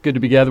Good to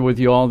be gathered with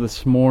you all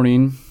this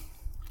morning,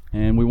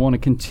 and we want to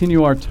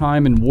continue our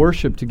time in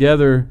worship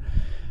together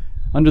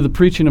under the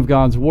preaching of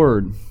God's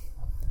Word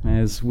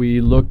as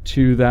we look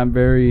to that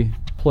very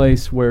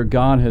place where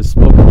God has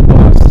spoken to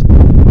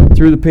us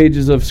through the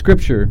pages of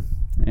Scripture.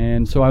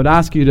 And so I would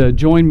ask you to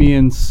join me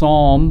in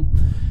Psalm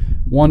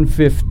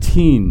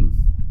 115.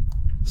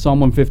 Psalm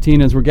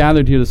 115, as we're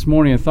gathered here this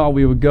morning, I thought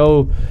we would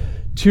go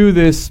to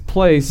this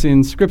place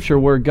in Scripture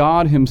where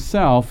God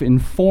Himself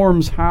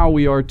informs how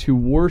we are to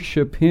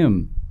worship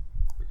Him.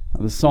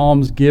 The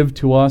Psalms give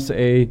to us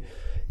a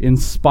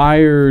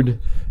inspired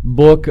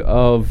book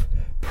of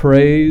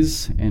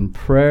praise and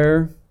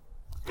prayer,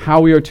 how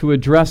we are to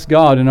address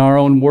God in our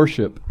own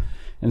worship.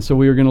 And so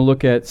we are going to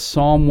look at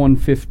Psalm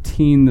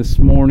 115 this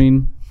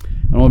morning.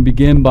 I want to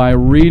begin by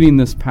reading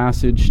this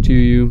passage to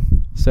you,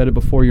 set it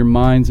before your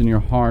minds and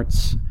your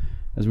hearts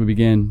as we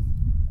begin.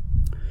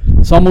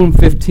 Psalm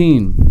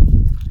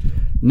 115.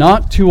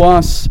 Not to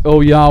us, O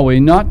Yahweh,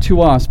 not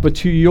to us, but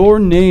to your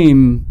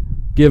name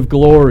give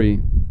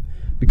glory.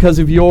 Because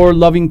of your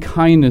loving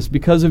kindness,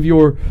 because of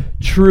your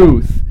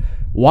truth.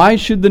 Why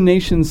should the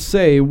nations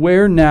say,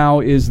 where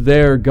now is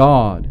their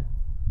God?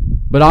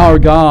 But our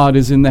God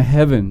is in the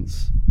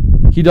heavens.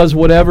 He does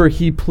whatever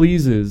He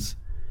pleases.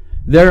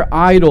 Their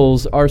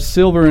idols are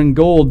silver and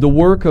gold, the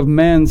work of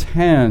man's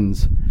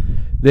hands.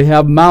 They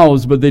have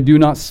mouths, but they do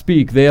not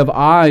speak. They have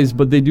eyes,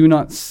 but they do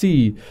not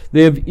see.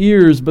 They have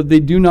ears, but they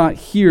do not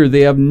hear.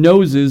 They have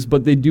noses,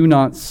 but they do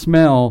not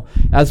smell.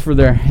 As for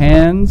their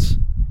hands,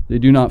 they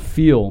do not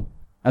feel.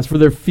 As for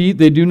their feet,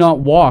 they do not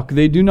walk.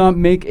 They do not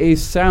make a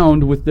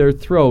sound with their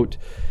throat.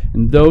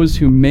 And those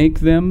who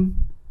make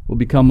them will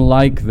become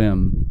like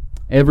them,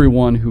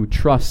 everyone who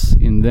trusts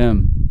in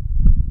them.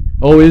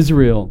 O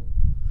Israel,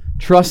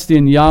 trust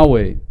in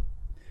Yahweh.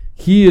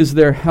 He is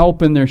their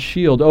help and their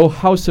shield. O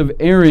house of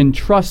Aaron,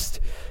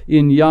 trust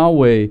in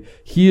Yahweh.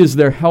 He is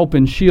their help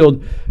and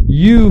shield.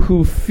 You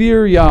who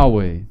fear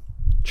Yahweh,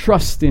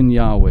 trust in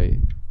Yahweh.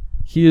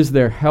 He is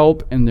their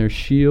help and their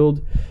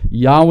shield.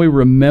 Yahweh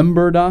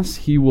remembered us.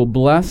 He will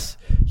bless.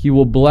 He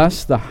will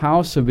bless the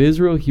house of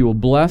Israel. He will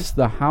bless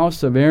the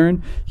house of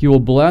Aaron. He will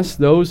bless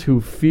those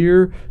who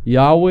fear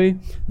Yahweh,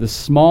 the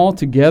small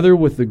together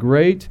with the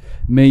great.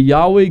 May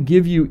Yahweh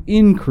give you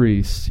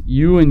increase,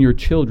 you and your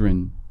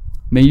children.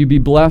 May you be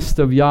blessed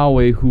of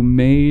Yahweh who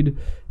made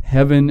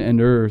heaven and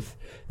earth.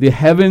 The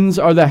heavens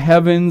are the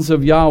heavens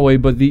of Yahweh,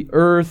 but the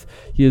earth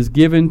He has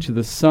given to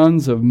the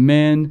sons of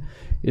men.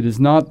 It is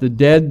not the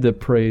dead that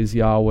praise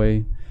Yahweh,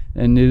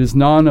 and it is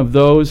none of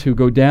those who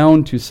go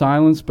down to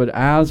silence, but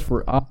as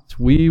for us,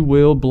 we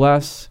will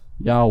bless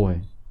Yahweh.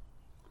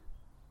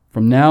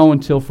 From now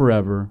until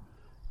forever,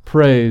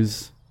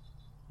 praise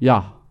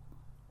Yah.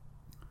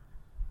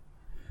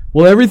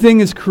 Well, everything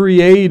is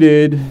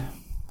created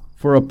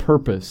for a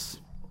purpose.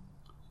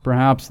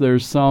 Perhaps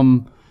there's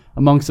some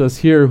amongst us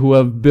here who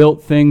have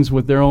built things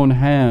with their own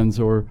hands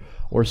or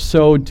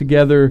sewed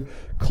together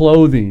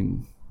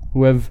clothing,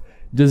 who have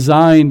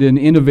designed and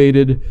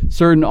innovated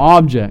certain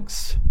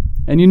objects.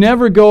 And you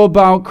never go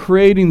about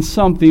creating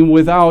something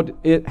without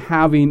it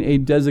having a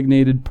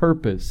designated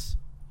purpose.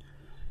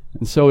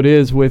 And so it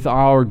is with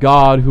our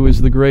God, who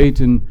is the great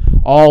and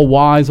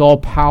all-wise,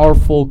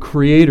 all-powerful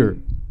Creator.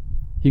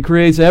 He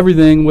creates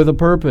everything with a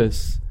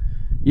purpose.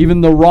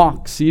 Even the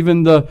rocks,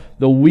 even the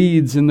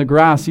weeds in the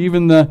grass,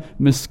 even the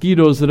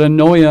mosquitoes that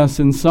annoy us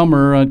in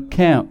summer at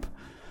camp.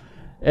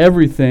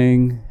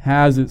 Everything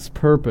has its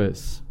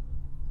purpose.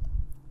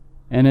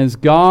 And as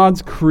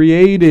God's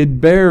created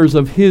bearers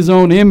of His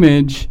own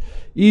image,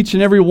 each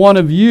and every one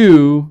of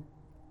you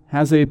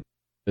has a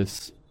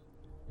purpose.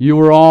 You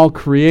were all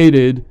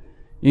created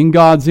in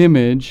God's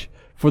image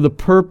for the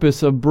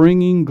purpose of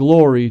bringing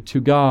glory to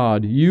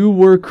God. You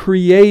were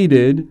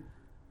created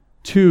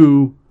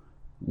to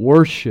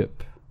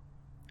worship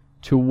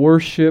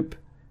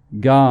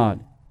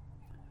God.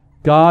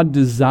 God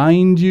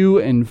designed you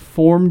and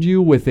formed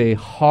you with a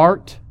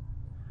heart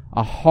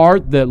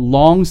that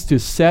longs to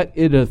set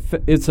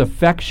its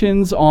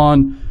affections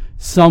on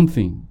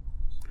something,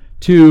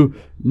 to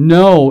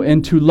know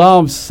and to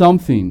love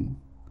something,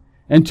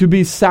 and to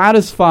be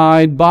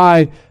satisfied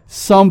by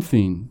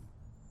something,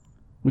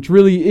 which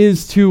really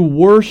is to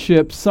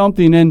worship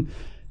something. And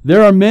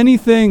there are many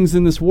things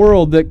in this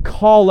world that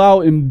call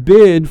out and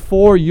bid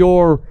for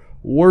your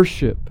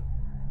worship.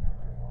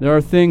 There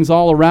are things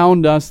all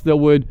around us that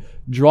would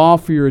draw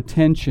for your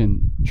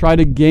attention, try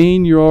to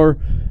gain your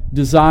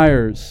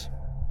desires,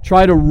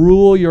 try to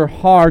rule your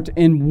heart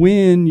and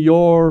win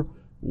your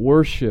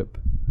worship.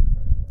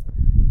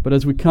 But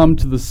as we come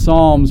to the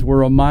Psalms,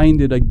 we're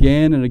reminded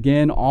again and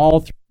again,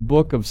 all through the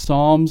book of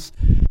Psalms,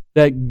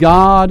 that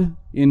God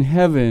in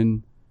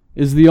heaven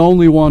is the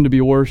only one to be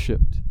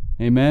worshipped.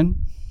 Amen?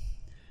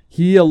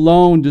 He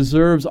alone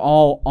deserves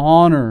all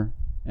honor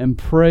and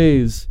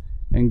praise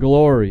and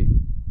glory.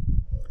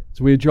 As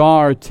we draw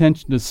our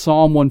attention to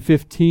Psalm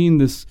 115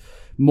 this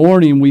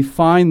morning, we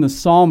find the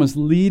psalmist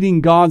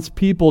leading God's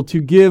people to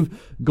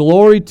give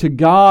glory to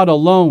God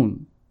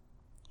alone.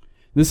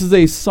 This is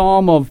a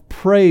psalm of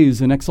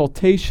praise and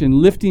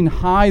exaltation, lifting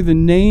high the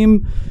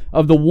name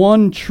of the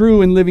one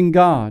true and living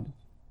God,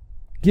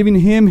 giving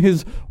Him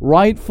His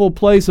rightful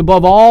place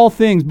above all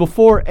things,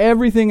 before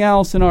everything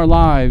else in our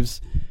lives,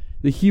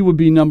 that He would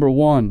be number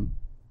one.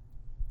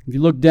 If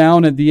you look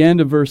down at the end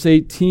of verse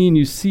 18,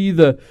 you see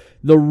the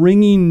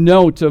ringing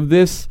note of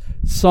this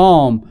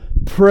psalm: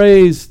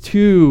 praise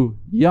to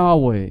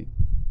Yahweh,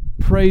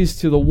 praise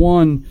to the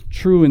one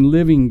true and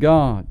living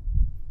God.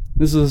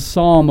 This is a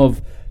psalm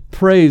of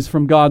praise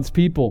from God's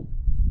people.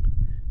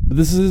 But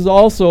this is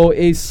also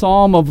a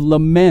psalm of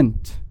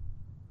lament,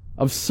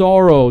 of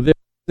sorrow. There's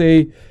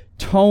a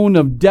tone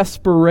of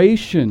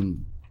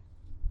desperation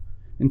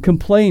and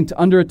complaint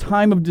under a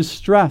time of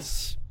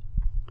distress.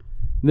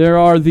 There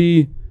are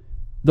the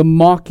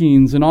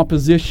mockings and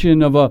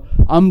opposition of an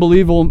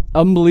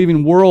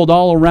unbelieving world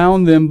all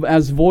around them,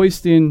 as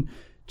voiced in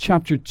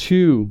chapter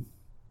 2.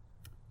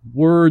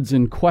 Words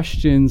and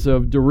questions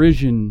of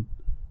derision.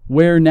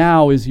 Where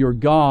now is your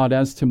God,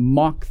 as to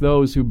mock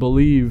those who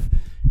believe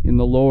in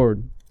the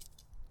Lord?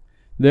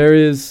 There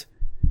is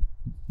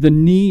the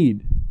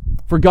need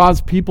for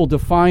God's people to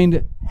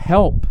find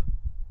help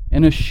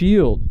and a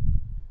shield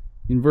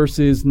in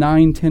verses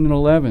 9, 10, and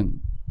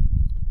 11.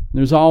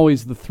 There's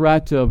always the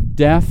threat of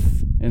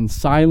death and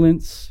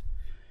silence,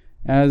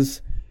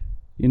 as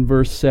in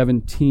verse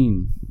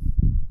 17.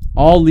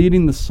 All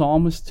leading the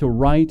psalmist to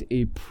write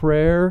a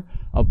prayer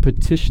of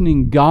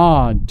petitioning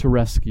God to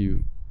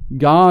rescue,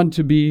 God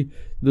to be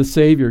the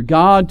Savior,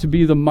 God to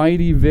be the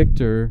mighty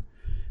victor,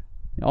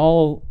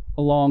 all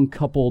along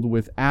coupled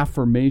with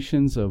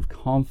affirmations of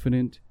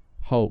confident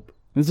hope.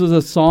 This is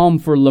a psalm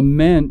for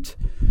lament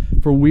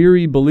for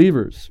weary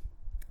believers.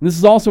 This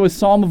is also a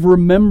psalm of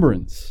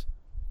remembrance.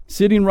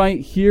 Sitting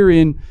right here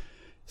in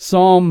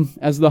Psalm,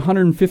 as the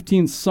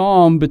 115th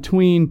Psalm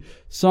between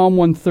Psalm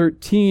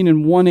 113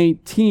 and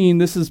 118,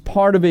 this is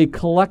part of a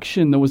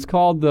collection that was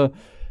called the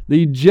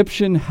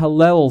Egyptian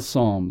Hallel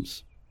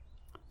Psalms.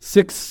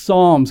 6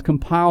 psalms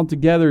compiled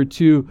together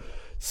to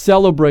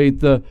celebrate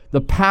the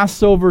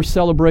Passover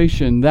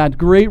celebration, that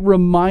great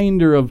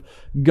reminder of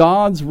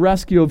God's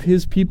rescue of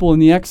His people in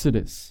the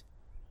Exodus.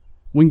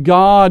 When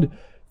God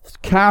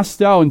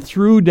cast out and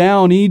threw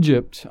down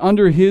Egypt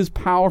under His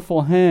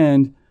powerful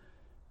hand,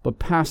 but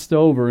passed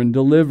over and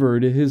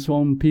delivered His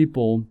own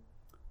people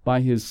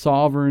by His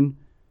sovereign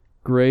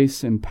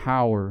grace and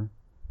power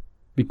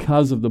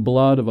because of the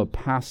blood of a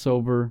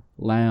Passover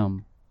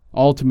lamb,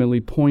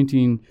 ultimately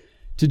pointing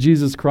to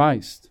Jesus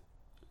Christ,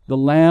 the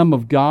Lamb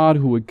of God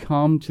who would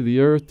come to the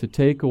earth to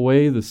take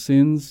away the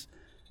sins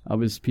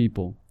of His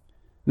people.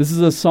 This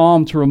is a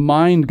psalm to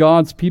remind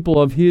God's people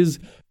of His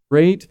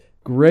great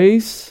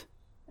grace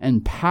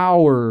and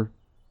power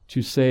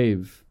to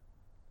save.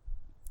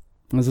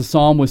 As a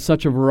psalm with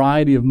such a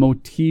variety of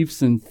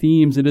motifs and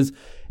themes, it is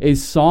a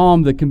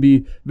psalm that can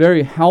be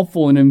very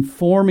helpful in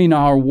informing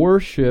our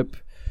worship,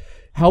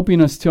 helping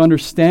us to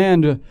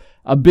understand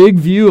a big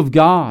view of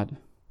God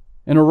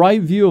and a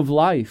right view of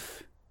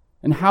life,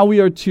 and how we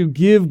are to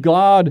give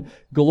God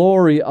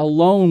glory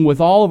alone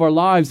with all of our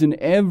lives in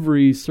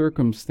every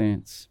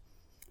circumstance.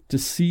 To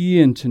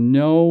see and to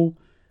know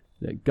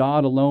that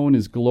God alone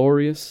is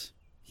glorious,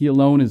 He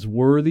alone is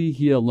worthy,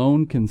 He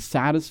alone can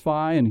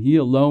satisfy, and He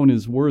alone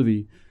is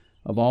worthy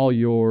of all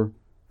your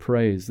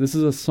praise. This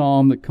is a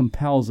psalm that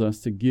compels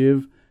us to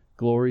give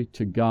glory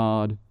to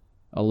God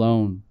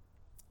alone.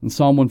 In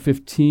Psalm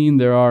 115,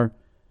 there are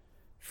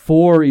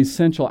 4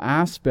 essential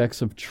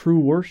aspects of true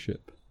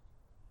worship.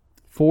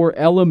 4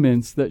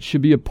 elements that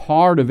should be a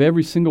part of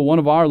every single one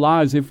of our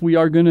lives if we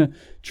are going to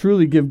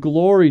truly give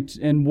glory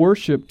and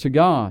worship to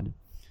God.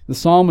 The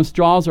psalmist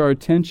draws our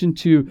attention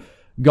to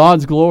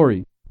God's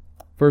glory,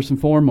 first and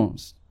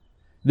foremost.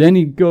 Then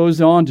he goes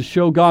on to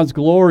show God's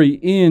glory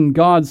in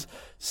God's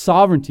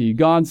sovereignty,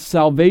 God's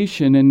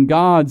salvation, and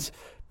God's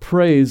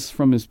praise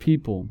from His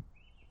people.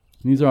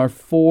 And these are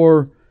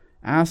 4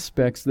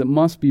 aspects that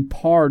must be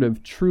part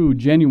of true,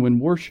 genuine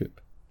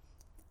worship.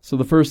 So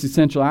the first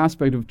essential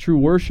aspect of true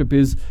worship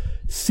is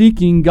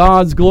seeking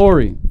God's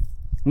glory.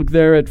 Look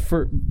there at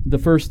the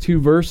first 2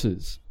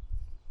 verses.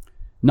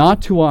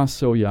 Not to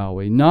us, O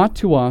Yahweh, not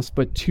to us,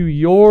 but to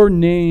your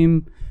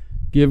name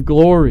give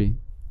glory.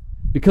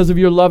 Because of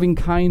your loving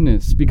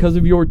kindness, because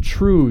of your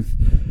truth.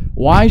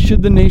 Why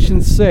should the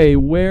nations say,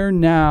 where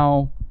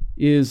now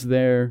is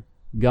their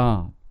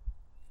God?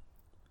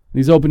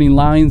 These opening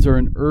lines are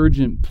an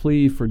urgent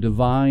plea for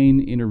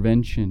divine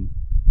intervention,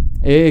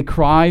 a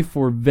cry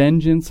for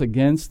vengeance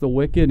against the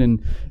wicked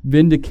and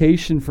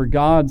vindication for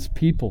God's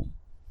people.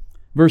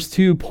 Verse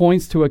 2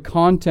 points to a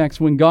context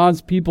when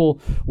God's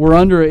people were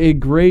under a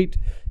great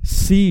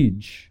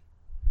siege,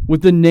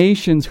 with the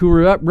nations who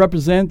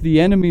represent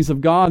the enemies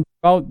of God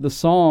throughout the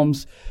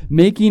Psalms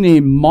making a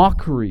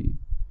mockery.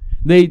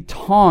 They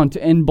taunt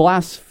and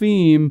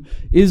blaspheme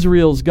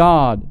Israel's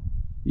God,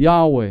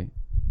 Yahweh.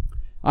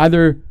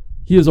 Either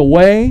He is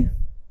away,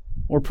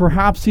 or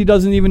perhaps He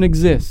doesn't even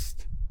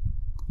exist.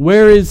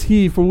 Where is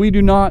he? For we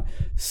do not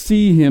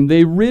see him.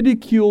 They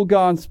ridicule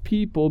God's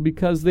people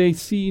because they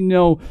see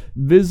no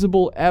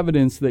visible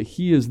evidence that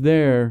he is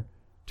there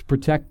to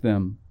protect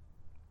them.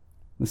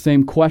 The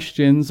same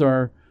questions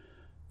are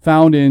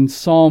found in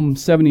Psalm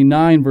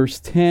 79, verse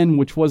 10,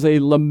 which was a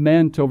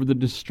lament over the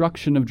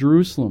destruction of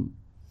Jerusalem.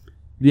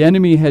 The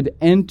enemy had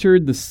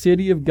entered the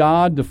city of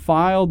God,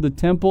 defiled the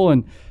temple,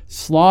 and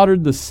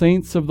slaughtered the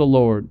saints of the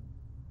Lord.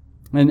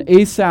 And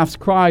Asaph's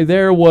cry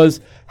there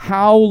was,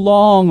 "How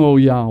long, O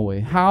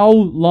Yahweh? How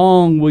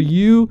long will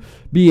you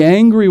be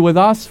angry with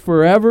us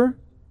forever?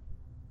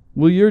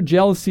 Will your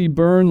jealousy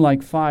burn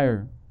like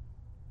fire?"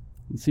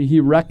 And see, he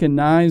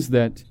recognized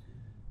that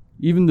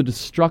even the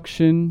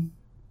destruction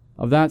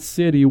of that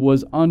city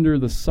was under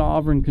the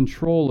sovereign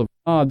control of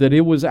God, that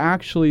it was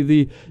actually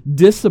the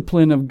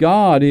discipline of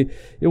God.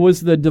 It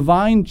was the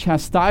divine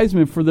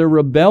chastisement for their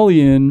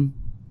rebellion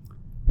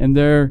and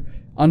their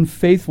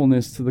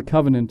unfaithfulness to the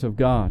covenant of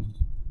God.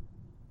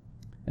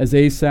 As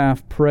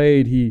Asaph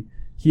prayed,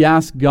 he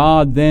asked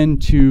God then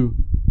to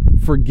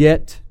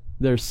forget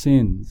their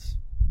sins,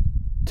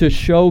 to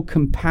show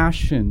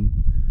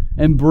compassion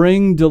and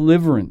bring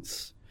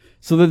deliverance,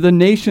 so that the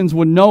nations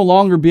would no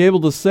longer be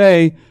able to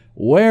say,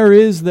 "Where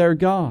is their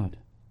God?"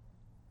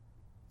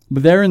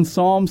 But there in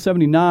Psalm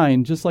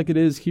 79, just like it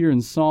is here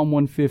in Psalm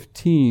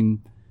 115,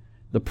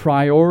 the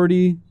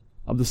priority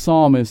of the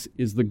psalmist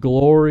is the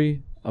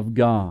glory of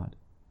God,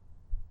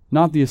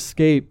 not the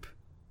escape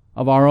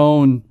of our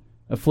own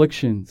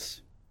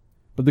afflictions,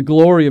 but the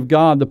glory of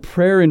God. The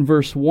prayer in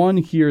verse 1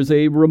 here is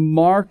a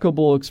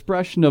remarkable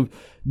expression of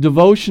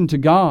devotion to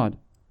God.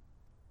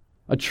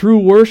 A true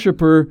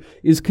worshiper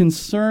is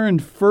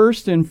concerned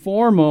first and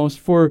foremost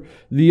for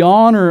the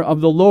honor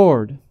of the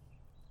Lord,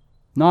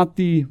 not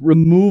the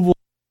removal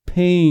of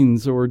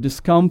pains or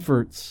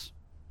discomforts.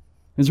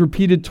 It's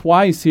repeated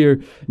twice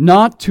here,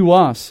 not to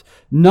us,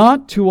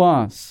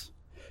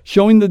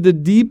 showing that the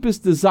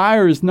deepest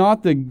desire is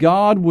not that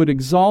God would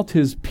exalt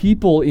His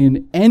people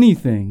in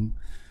anything,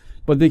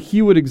 but that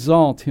He would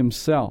exalt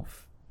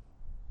Himself.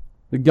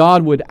 That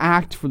God would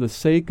act for the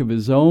sake of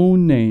His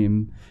own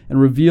name and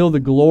reveal the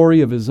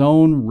glory of His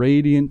own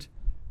radiant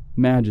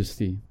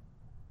majesty.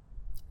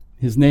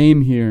 His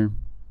name here,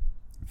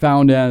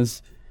 found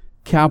as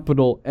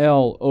capital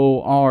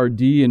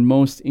L-O-R-D in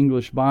most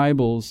English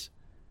Bibles,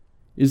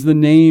 is the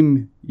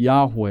name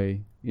Yahweh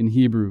in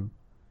Hebrew.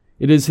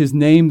 It is His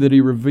name that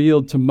He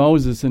revealed to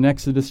Moses in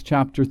Exodus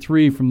chapter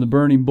 3 from the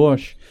burning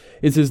bush.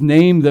 It's His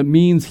name that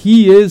means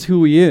He is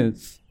who He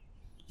is.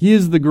 He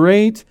is the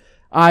great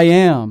I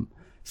Am,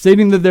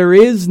 stating that there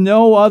is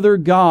no other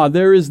God.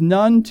 There is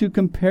none to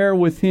compare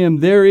with Him.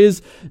 There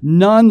is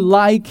none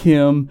like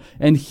Him,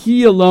 and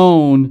He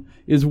alone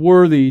is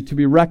worthy to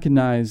be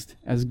recognized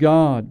as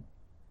God.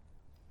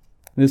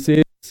 This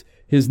is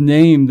His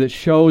name that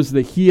shows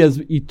that He has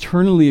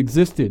eternally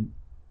existed.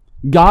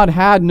 God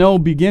had no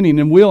beginning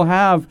and will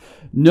have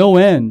no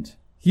end.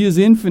 He is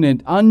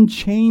infinite,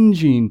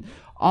 unchanging,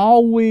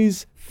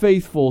 always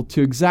faithful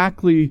to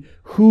exactly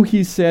who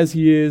He says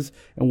He is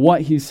and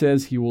what He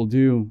says He will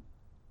do.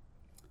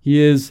 He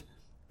is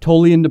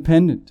totally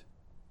independent.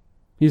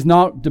 He's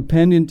not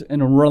dependent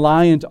and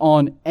reliant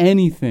on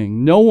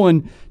anything. No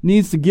one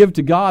needs to give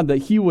to God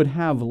that He would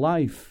have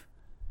life.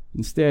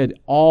 Instead,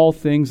 all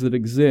things that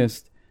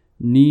exist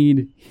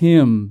need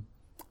Him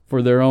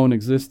for their own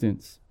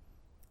existence.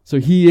 So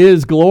He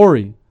is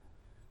glory.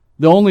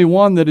 The only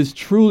one that is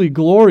truly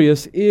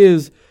glorious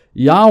is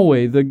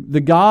Yahweh,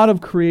 the God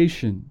of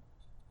creation.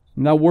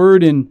 And that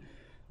word in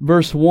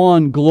verse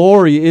 1,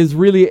 glory, is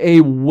really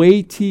a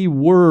weighty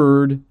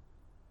word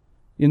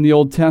in the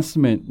Old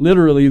Testament.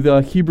 Literally,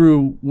 the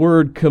Hebrew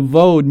word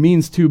kavod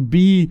means to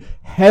be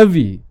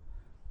heavy.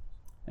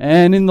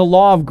 And in the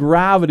law of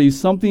gravity,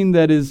 something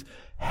that is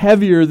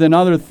heavier than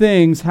other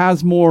things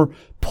has more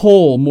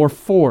pull, more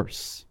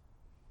force.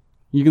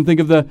 You can think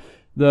of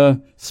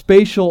the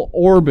spatial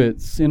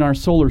orbits in our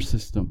solar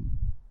system.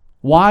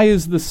 Why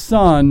is the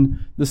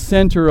sun the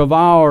center of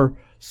our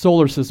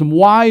solar system?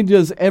 Why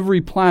does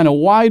every planet,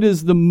 why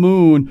does the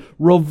moon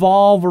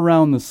revolve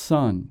around the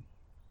sun?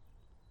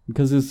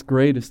 Because it's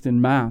greatest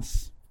in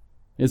mass.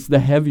 It's the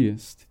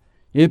heaviest.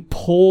 It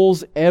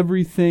pulls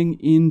everything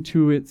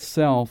into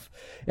itself.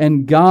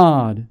 And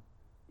God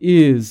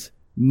is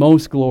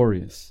most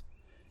glorious.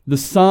 The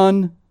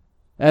sun,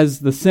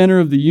 as the center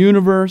of the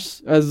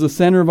universe, as the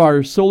center of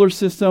our solar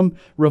system,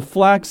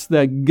 reflects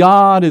that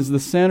God is the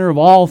center of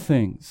all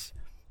things.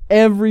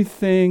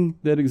 Everything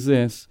that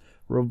exists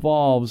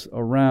revolves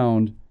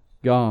around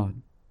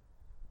God.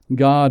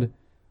 God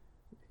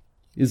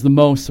is the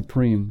most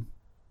supreme.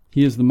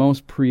 He is the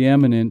most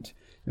preeminent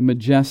and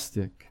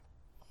majestic.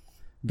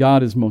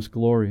 God is most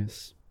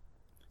glorious.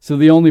 So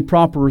the only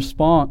proper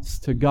response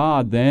to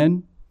God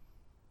then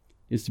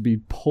is to be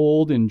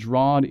pulled and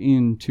drawn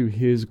into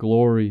His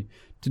glory,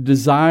 to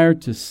desire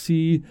to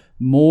see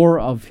more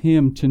of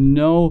Him, to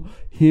know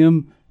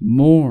Him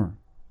more.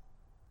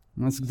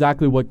 And that's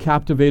exactly what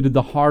captivated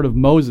the heart of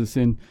Moses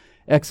in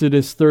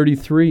Exodus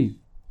 33.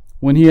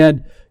 When he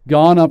had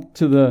gone up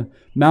to the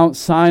Mount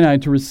Sinai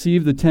to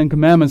receive the Ten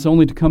Commandments,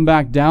 only to come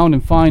back down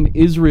and find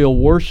Israel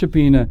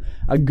worshiping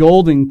a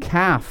golden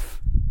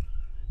calf.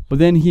 But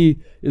then he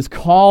is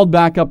called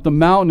back up the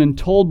mountain and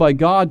told by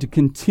God to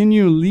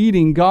continue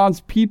leading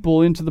God's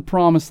people into the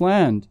promised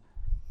land.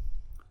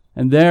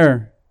 And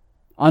there,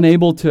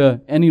 unable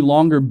to any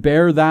longer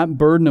bear that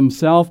burden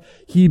himself,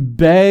 he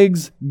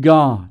begs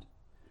God,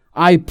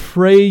 I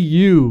pray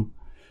you,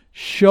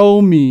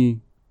 show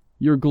me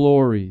your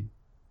glory.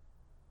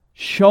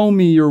 Show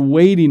me your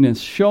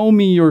weightiness. Show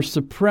me your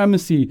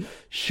supremacy.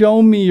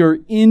 Show me your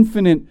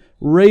infinite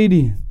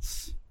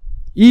radiance.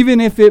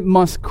 Even if it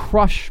must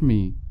crush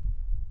me,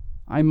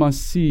 I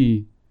must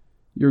see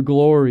your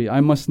glory. I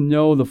must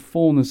know the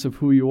fullness of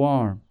who you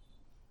are.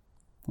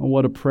 Oh,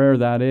 what a prayer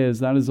that is.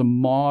 That is a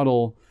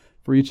model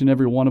for each and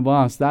every one of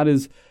us. That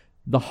is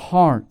the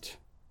heart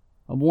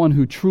of one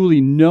who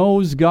truly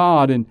knows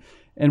God and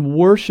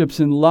worships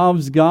and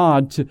loves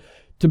God,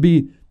 to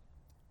be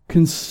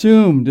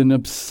consumed and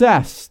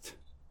obsessed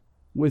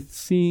with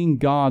seeing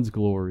God's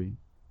glory,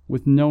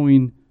 with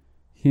knowing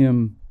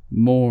Him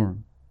more.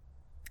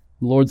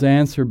 The Lord's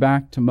answer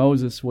back to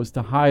Moses was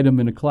to hide him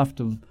in a cleft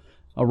of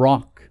a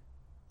rock,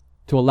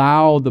 to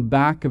allow the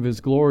back of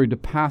His glory to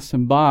pass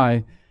him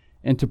by,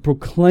 and to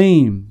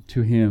proclaim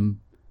to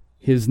him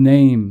His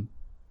name.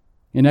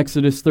 In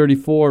Exodus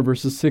 34,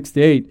 verses 6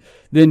 to 8,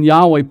 then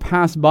Yahweh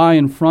passed by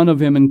in front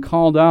of him and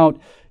called out,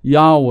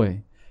 Yahweh,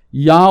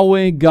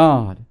 Yahweh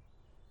God,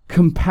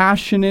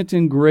 compassionate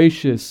and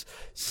gracious,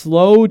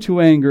 slow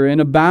to anger,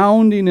 and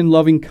abounding in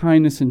loving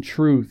kindness and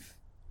truth,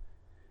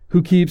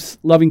 who keeps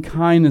loving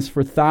kindness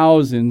for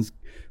thousands,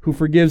 who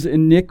forgives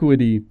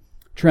iniquity,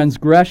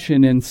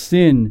 transgression, and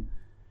sin.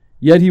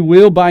 Yet He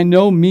will by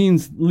no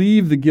means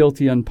leave the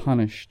guilty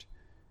unpunished,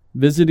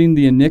 visiting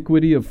the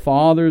iniquity of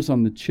fathers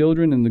on the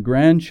children and the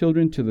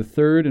grandchildren to the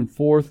third and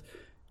fourth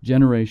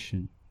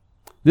generation.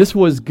 This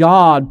was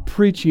God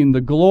preaching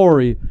the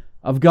glory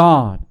of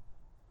God.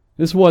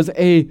 This was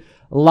a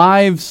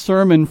live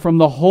sermon from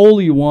the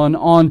Holy One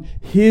on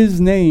His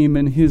name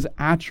and His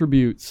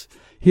attributes,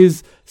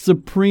 His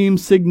supreme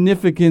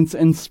significance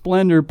and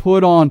splendor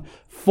put on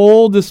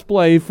full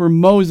display for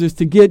Moses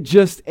to get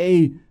just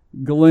a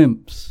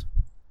glimpse.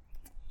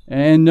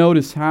 And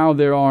notice how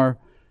there are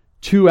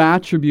two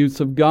attributes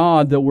of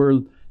God that were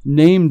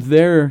named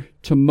there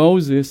to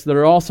Moses that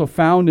are also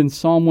found in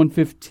Psalm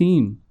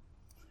 115.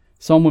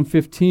 Psalm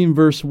 115,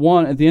 verse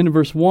 1, at the end of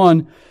verse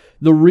 1,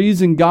 the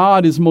reason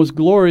God is most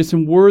glorious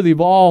and worthy of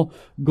all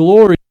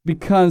glory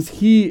because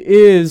He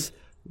is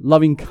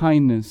loving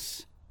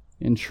kindness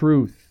and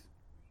truth.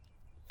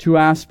 Two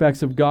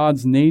aspects of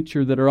God's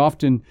nature that are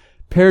often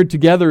paired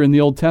together in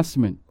the Old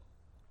Testament.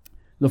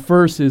 The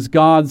first is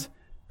God's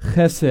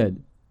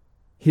chesed,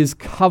 His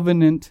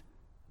covenant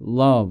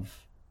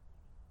love.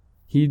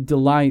 He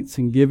delights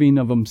in giving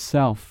of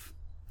Himself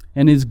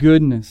and His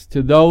goodness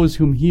to those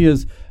whom He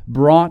has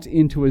brought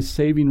into a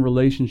saving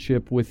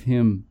relationship with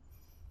Him.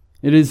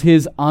 It is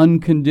His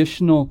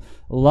unconditional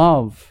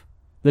love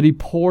that He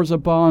pours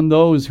upon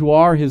those who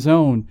are His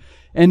own.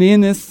 And in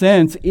this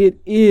sense,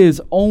 it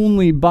is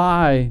only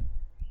by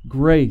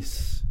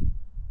grace.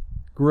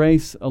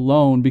 Grace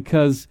alone,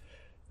 because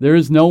there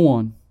is no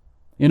one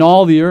in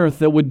all the earth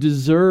that would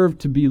deserve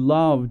to be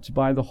loved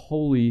by the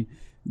holy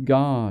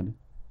God.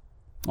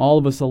 All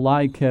of us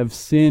alike have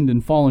sinned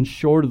and fallen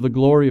short of the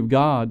glory of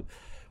God.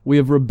 We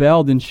have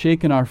rebelled and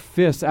shaken our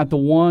fists at the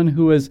one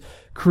who has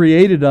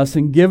created us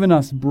and given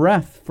us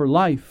breath for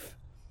life.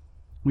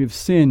 We have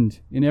sinned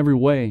in every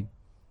way.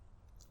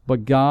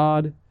 But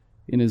God,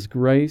 in His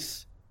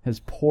grace, has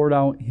poured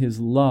out His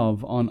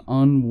love on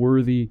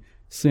unworthy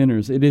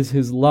sinners. It is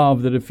His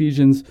love that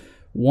Ephesians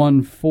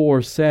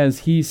 1:4 says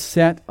He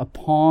set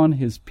upon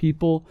His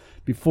people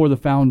before the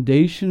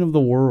foundation of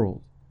the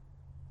world.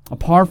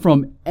 Apart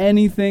from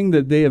anything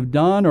that they have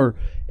done or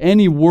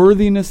any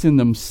worthiness in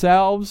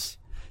themselves,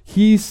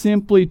 He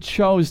simply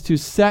chose to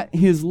set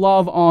His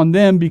love on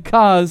them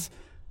because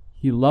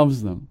He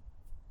loves them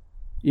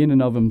in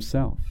and of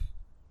Himself.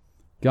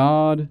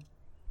 God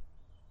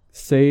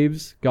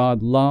saves,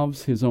 God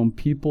loves His own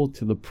people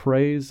to the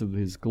praise of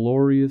His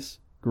glorious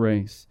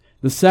grace.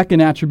 The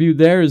second attribute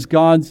there is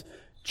God's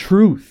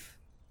truth,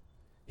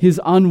 His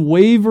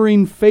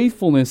unwavering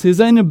faithfulness, His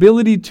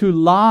inability to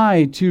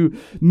lie, to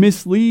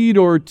mislead,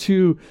 or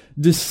to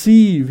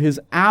deceive, His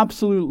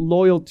absolute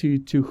loyalty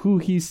to who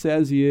He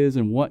says He is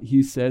and what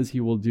He says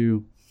He will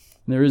do.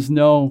 There is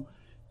no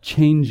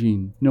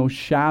changing, no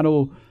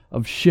shadow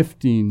of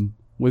shifting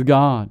with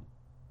God.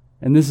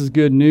 And this is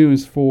good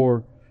news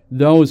for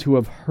those who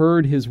have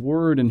heard His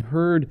word and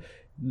heard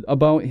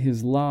about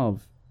His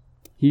love.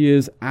 He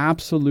is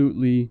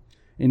absolutely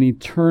and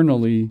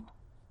eternally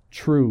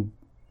true.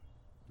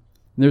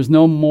 There's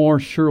no more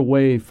sure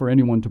way for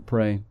anyone to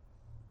pray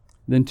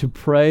than to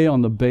pray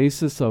on the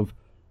basis of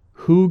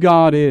who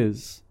God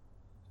is,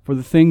 for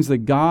the things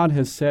that God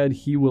has said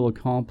He will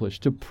accomplish.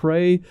 To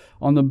pray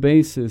on the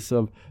basis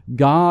of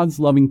God's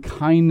loving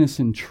kindness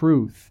and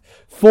truth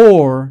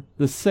for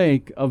the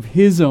sake of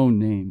His own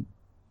name.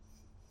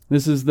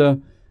 This is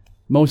the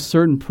most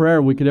certain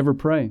prayer we could ever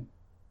pray.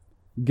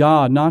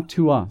 God, not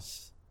to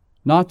us,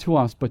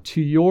 but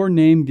to your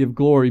name give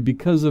glory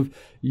because of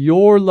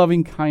your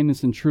loving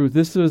kindness and truth.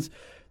 This is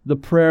the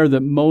prayer that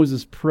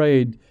Moses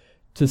prayed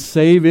to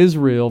save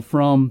Israel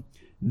from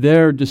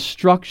their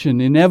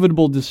destruction,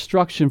 inevitable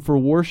destruction for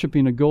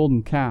worshiping a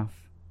golden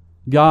calf.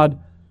 God,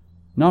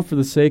 not for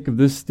the sake of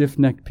this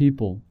stiff-necked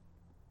people,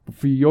 but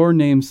for your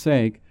name's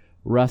sake,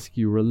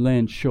 rescue,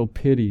 relent, show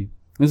pity.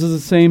 This is the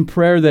same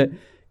prayer that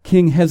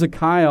King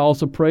Hezekiah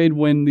also prayed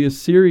when the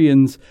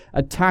Assyrians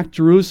attacked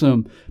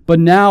Jerusalem. But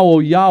now, O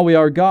Yahweh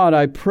our God,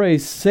 I pray,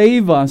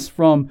 save us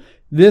from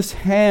this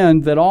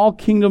hand, that all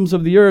kingdoms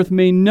of the earth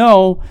may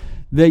know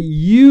that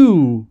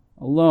you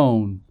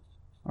alone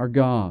are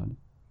God.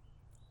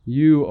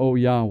 You, O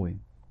Yahweh.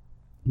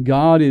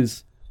 God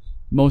is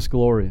most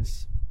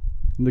glorious.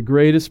 And the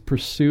greatest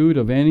pursuit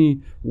of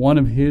any one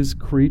of His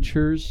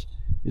creatures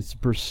is to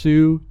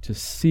pursue, to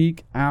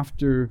seek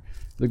after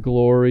the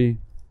glory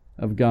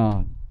of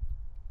God.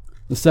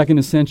 The second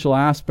essential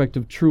aspect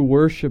of true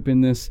worship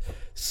in this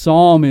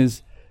psalm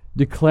is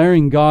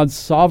declaring God's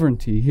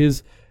sovereignty,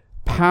 His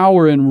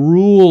power and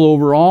rule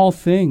over all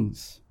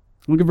things.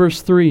 Look at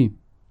verse 3.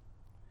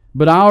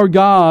 But our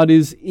God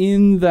is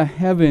in the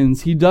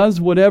heavens. He does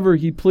whatever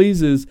He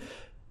pleases.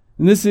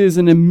 And this is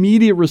an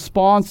immediate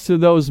response to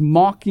those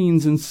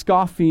mockings and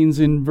scoffings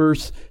in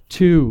verse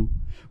 2,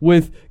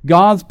 with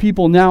God's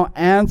people now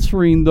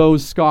answering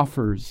those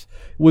scoffers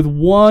with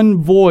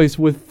one voice,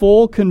 with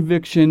full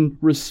conviction,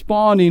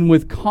 responding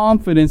with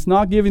confidence,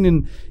 not giving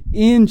an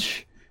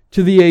inch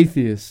to the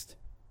atheist.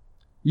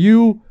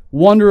 You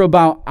wonder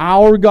about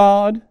our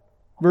God,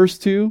 verse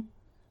 2.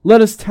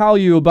 Let us tell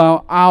you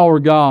about our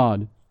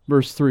God,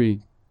 verse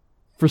 3.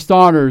 For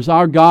starters,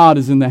 our God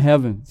is in the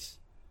heavens.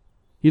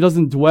 He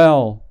doesn't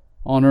dwell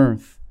on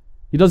earth.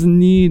 He doesn't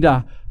need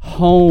a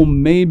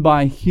home made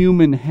by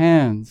human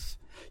hands.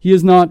 He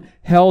is not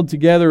held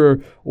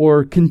together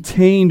or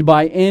contained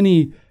by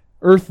any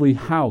earthly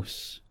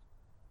house.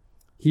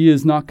 He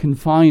is not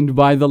confined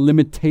by the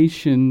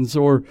limitations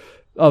or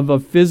of a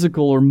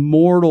physical or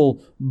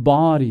mortal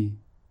body.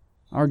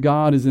 Our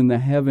God is in the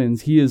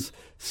heavens. He is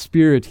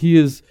spirit. He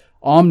is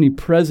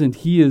omnipresent.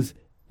 He is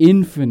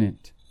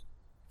infinite,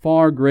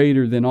 far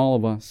greater than all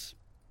of us.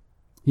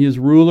 He is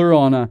ruler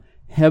on a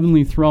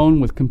heavenly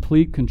throne with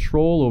complete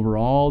control over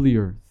all the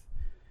earth.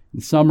 In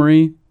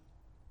summary,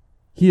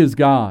 He is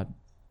God,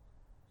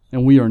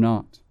 and we are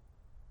not.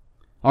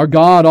 Our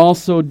God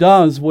also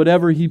does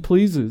whatever He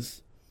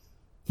pleases.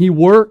 He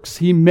works,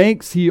 He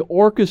makes, He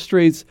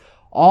orchestrates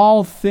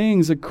all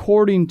things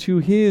according to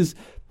His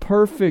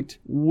perfect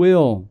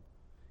will.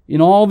 In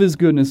all of His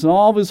goodness, in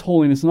all of His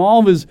holiness, in all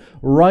of His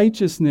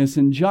righteousness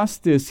and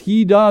justice,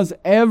 He does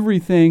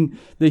everything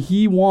that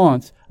He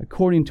wants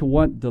according to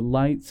what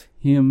delights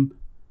Him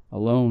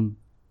alone.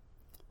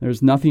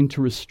 There's nothing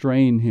to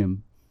restrain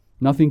Him.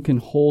 Nothing can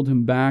hold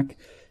Him back.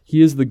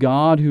 He is the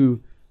God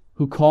who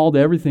called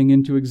everything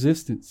into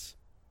existence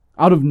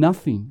out of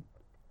nothing,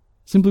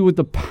 simply with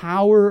the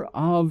power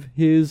of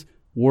His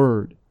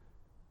Word.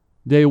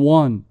 Day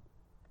one,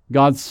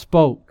 God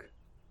spoke,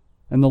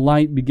 and the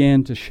light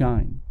began to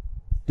shine.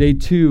 Day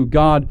 2,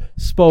 God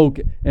spoke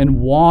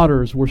and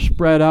waters were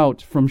spread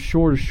out from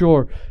shore to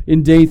shore.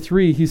 In day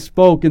 3, He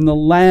spoke and the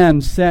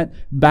land set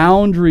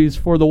boundaries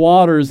for the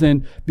waters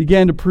and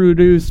began to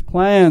produce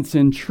plants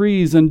and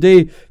trees. On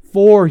day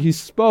 4, He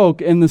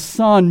spoke and the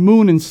sun,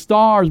 moon, and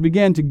stars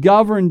began to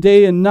govern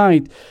day and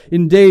night.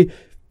 In day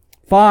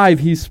 5,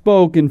 He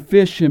spoke and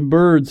fish and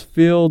birds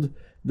filled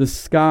the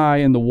sky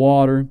and the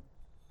water.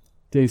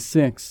 Day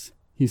 6,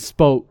 He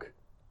spoke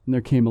and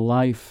there came a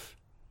life.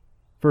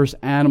 First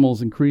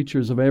animals and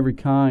creatures of every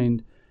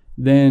kind.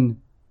 Then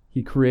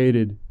He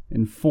created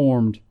and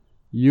formed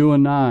you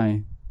and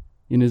I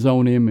in His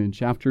own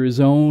image, after His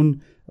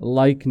own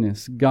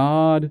likeness.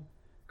 God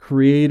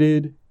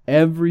created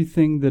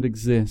everything that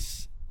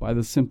exists by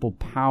the simple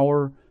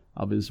power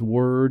of His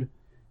Word,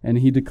 and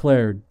He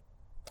declared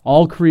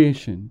all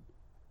creation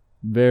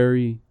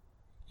very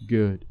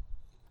good.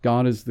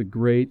 God is the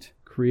great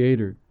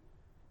Creator.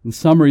 In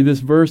summary,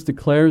 this verse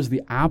declares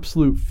the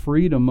absolute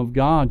freedom of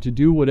God to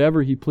do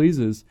whatever He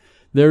pleases.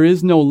 There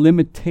is no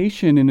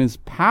limitation in His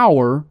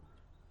power,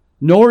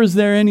 nor is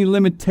there any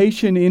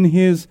limitation in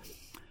His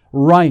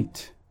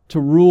right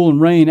to rule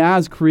and reign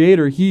as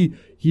Creator.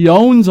 He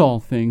owns all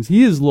things.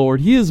 He is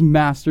Lord. He is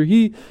Master.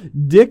 He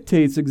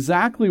dictates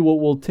exactly what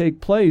will take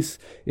place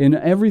in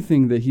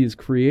everything that He has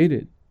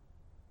created.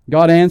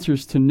 God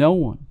answers to no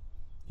one.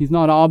 He's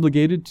not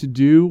obligated to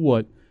do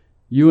what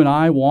you and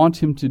I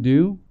want Him to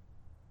do,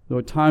 though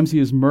at times He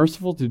is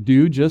merciful to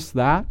do just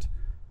that.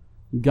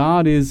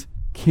 God is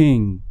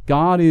King.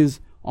 God is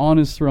on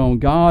His throne.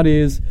 God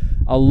is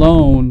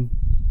alone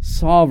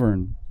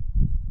sovereign.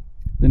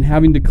 Then,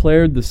 having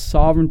declared the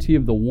sovereignty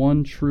of the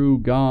one true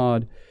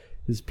God,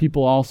 His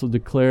people also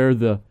declare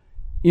the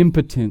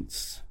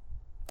impotence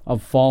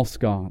of false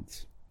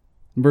gods.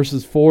 In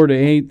verses 4 to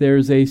 8,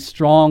 there's a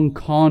strong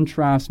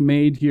contrast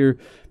made here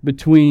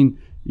between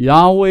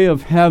Yahweh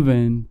of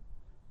heaven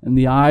and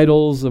the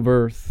idols of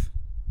earth.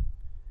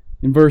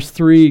 In verse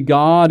 3,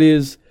 God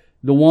is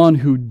the one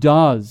who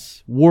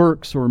does,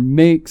 works, or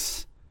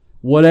makes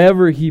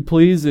whatever He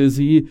pleases.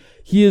 He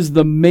is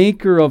the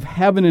maker of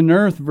heaven and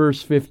earth,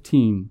 verse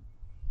 15.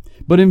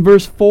 But in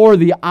verse 4,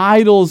 the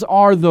idols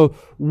are the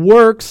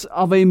works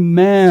of a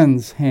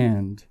man's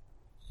hand.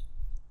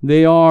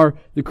 They are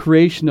the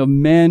creation of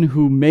men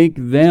who make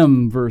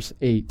them, verse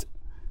 8.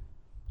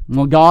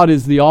 Well, God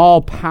is the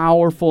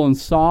all-powerful and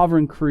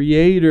sovereign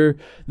creator.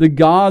 The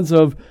gods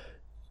of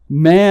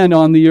man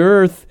on the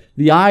earth,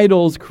 the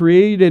idols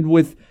created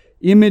with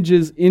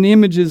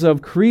images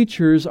of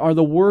creatures, are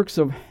the works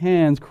of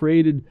hands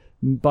created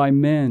by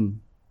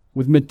men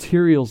with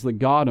materials that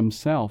God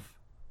Himself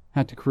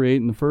had to create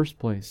in the first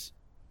place.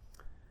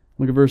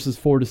 Look at verses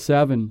 4 to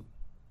 7.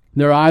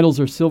 Their idols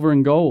are silver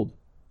and gold,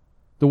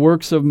 the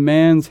works of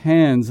man's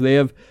hands. They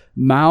have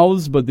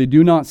mouths, but they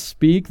do not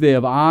speak. They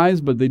have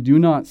eyes, but they do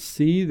not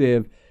see. They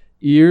have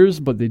ears,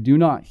 but they do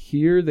not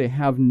hear. They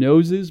have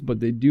noses, but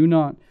they do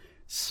not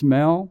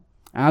smell.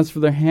 As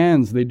for their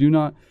hands, they do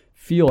not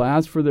feel.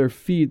 As for their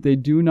feet, they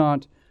do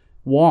not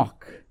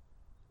walk.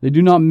 They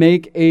do not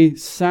make a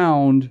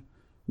sound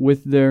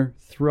with their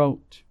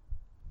throat.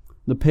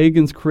 The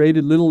pagans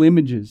created little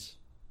images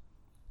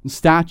and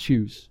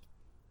statues.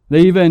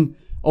 They even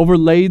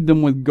overlaid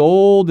them with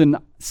gold and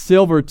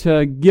silver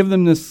to give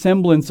them the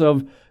semblance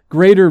of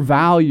greater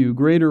value,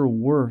 greater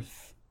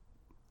worth.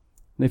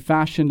 They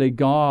fashioned a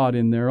god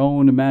in their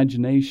own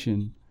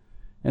imagination.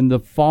 And the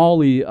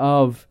folly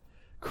of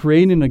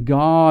creating a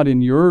god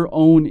in your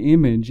own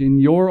image, in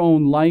your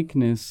own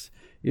likeness,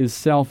 is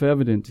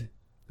self-evident.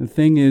 The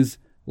thing is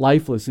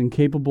lifeless,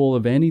 incapable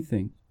of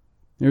anything.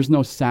 There's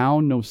no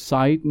sound, no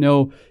sight,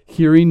 no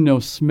hearing, no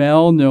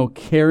smell, no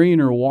carrying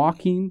or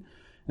walking.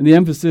 And the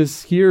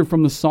emphasis here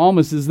from the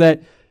psalmist is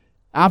that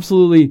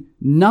absolutely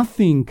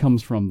nothing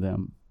comes from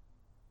them.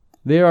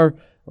 They are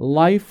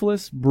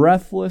lifeless,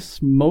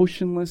 breathless,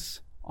 motionless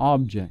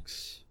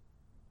objects.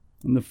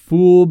 And the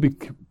fool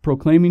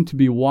proclaiming to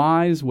be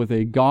wise with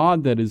a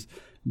God that is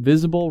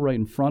visible right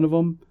in front of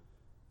them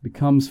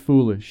becomes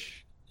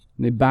foolish.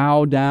 And they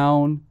bow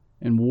down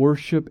and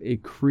worship a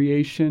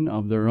creation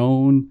of their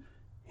own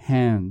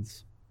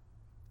hands.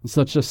 And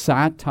such a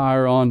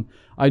satire on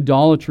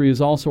idolatry is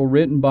also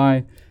written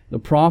by the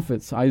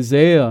prophets.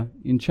 Isaiah,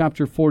 in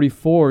chapter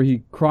 44,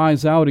 he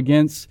cries out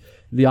against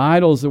the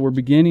idols that were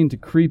beginning to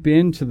creep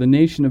into the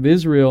nation of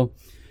Israel.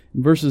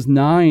 In verses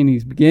 9, he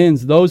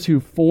begins, "Those who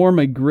form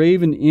a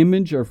graven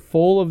image are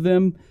full of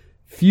them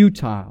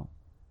futile.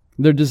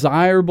 Their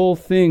desirable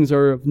things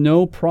are of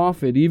no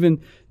profit. Even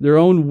their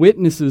own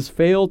witnesses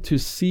fail to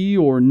see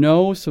or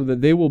know, so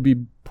that they will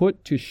be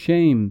put to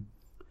shame.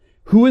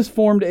 Who has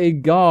formed a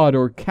god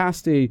or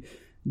cast a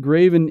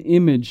graven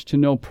image to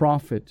no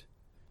profit?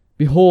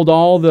 Behold,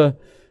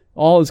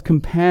 all his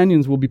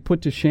companions will be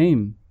put to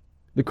shame.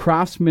 The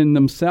craftsmen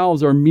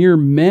themselves are mere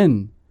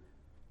men.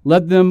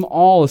 Let them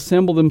all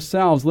assemble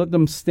themselves. Let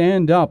them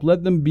stand up.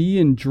 Let them be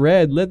in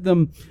dread. Let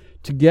them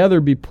together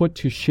be put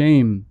to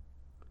shame.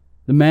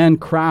 The man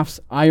crafts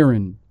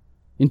iron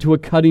into a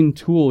cutting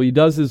tool. He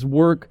does his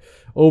work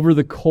over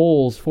the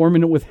coals,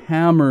 forming it with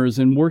hammers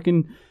and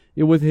working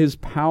it with his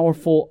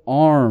powerful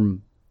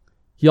arm.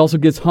 He also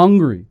gets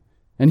hungry,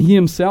 and he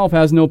himself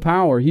has no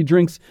power. He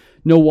drinks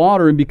no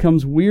water and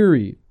becomes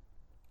weary.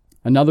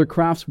 Another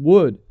crafts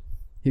wood.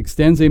 He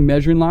extends a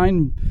measuring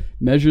line,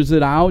 measures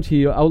it out.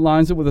 He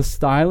outlines it with a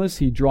stylus.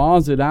 He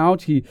draws it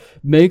out. He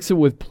makes it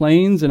with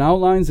planes and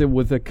outlines it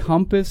with a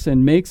compass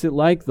and makes it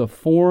like the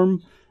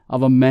form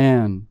of a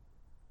man,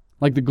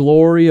 like the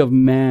glory of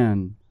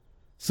man,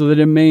 so that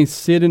it may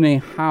sit in a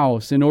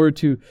house. In order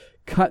to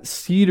cut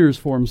cedars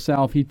for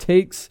himself, he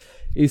takes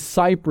a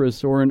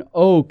cypress or an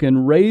oak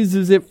and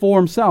raises it for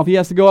himself. He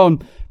has to go out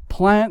and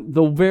plant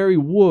the very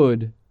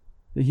wood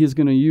that he is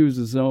going to use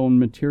as his own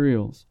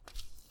materials.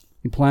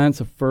 He plants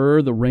a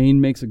fir, the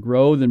rain makes it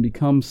grow, then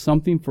becomes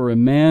something for a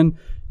man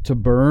to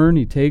burn.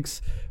 He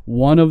takes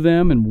one of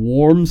them and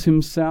warms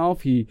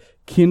himself. He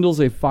kindles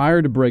a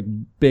fire to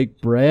bake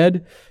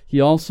bread.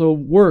 He also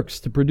works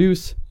to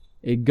produce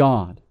a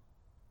god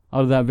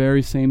out of that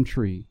very same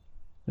tree,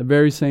 the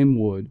very same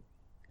wood.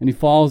 And he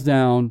falls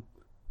down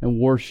and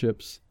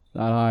worships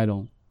that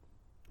idol.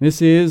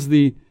 This is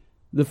the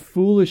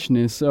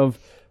foolishness of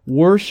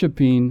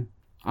worshiping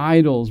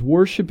idols,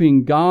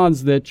 worshiping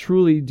gods that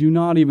truly do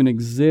not even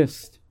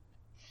exist.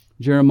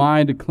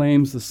 Jeremiah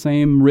declaims the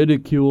same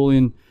ridicule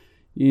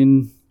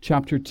in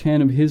chapter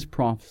 10 of his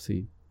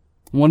prophecy.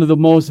 One of the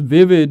most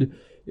vivid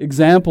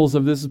examples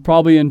of this is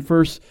probably in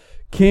 1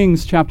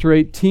 Kings chapter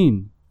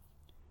 18.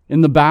 In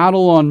the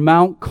battle on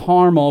Mount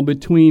Carmel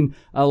between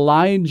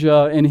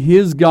Elijah and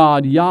his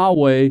God,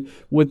 Yahweh,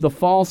 with the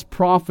false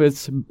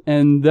prophets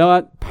and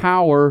that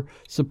power,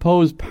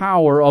 supposed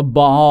power of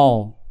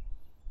Baal.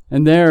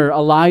 And there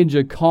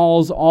Elijah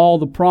calls all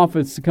the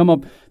prophets to come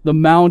up the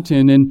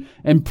mountain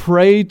and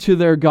pray to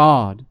their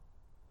God.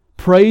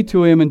 Pray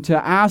to Him and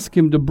to ask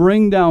Him to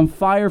bring down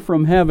fire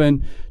from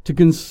heaven to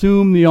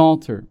consume the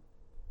altar.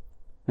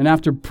 And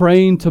after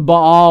praying to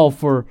Baal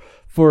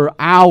for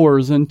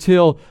hours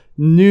until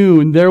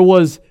noon, there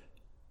was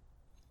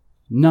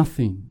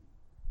nothing.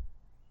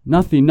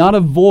 Nothing. Not a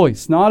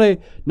voice. Not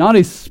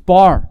a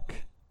spark.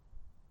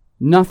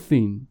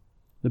 Nothing.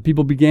 The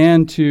people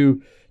began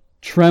to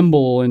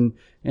tremble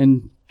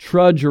and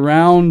trudge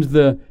around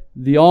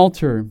the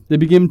altar. They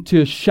begin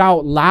to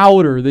shout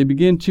louder. They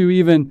begin to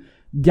even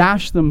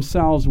gash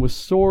themselves with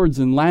swords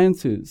and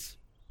lances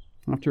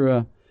after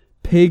a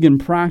pagan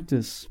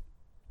practice.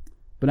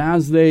 But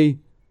as they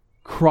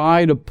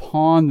cried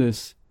upon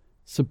this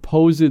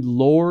supposed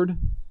Lord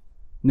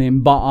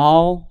named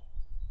Baal,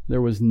 there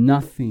was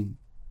nothing.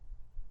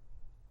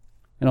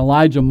 And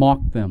Elijah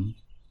mocked them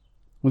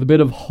with a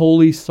bit of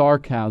holy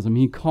sarcasm.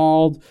 He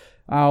called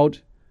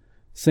out,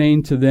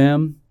 saying to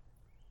them,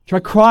 try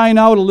crying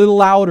out a little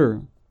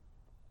louder.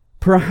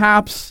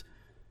 Perhaps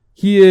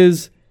he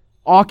is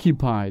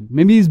occupied.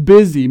 Maybe he's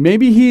busy.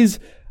 Maybe he's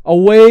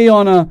away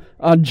on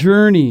a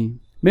journey.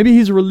 Maybe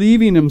he's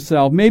relieving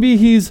himself. Maybe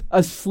he's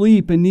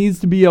asleep and needs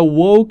to be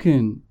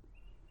awoken.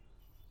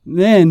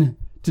 Then,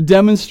 to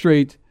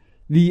demonstrate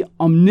the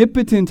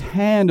omnipotent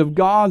hand of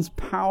God's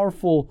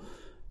powerful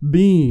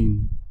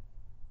being,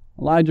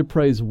 Elijah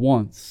prays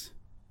once,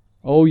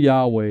 O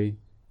Yahweh,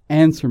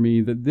 answer me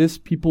that this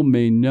people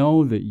may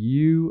know that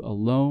you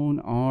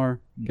alone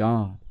are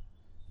God.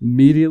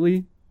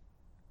 Immediately,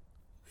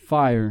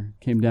 fire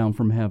came down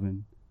from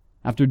heaven.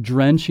 After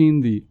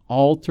drenching the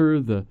altar,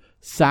 the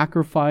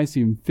sacrifice,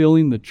 even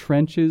filling the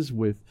trenches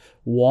with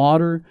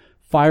water,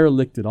 fire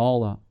licked it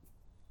all up.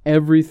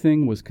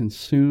 Everything was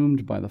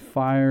consumed by the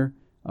fire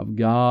of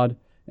God,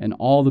 and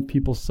all the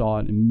people saw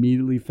it,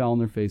 immediately fell on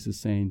their faces,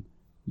 saying,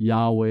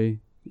 Yahweh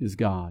is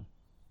God.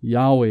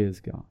 Yahweh is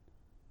God.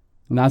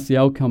 And that's the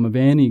outcome of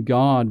any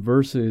God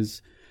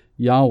versus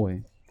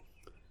Yahweh.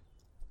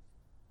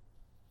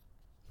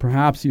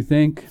 Perhaps you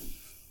think,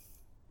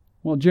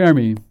 well,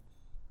 Jeremy,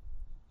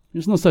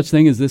 there's no such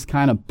thing as this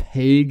kind of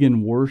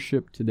pagan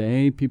worship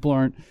today. People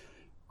aren't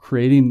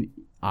creating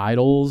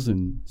idols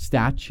and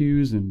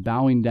statues and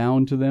bowing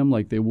down to them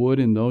like they would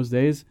in those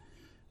days.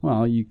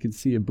 Well, you could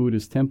see a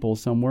Buddhist temple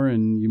somewhere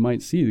and you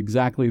might see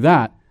exactly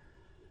that.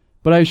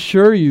 But I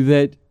assure you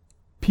that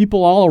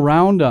people all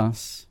around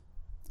us,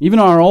 even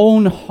our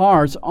own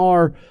hearts,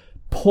 are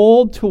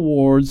pulled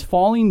towards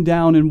falling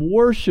down and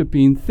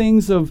worshiping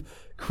things of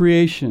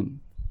creation.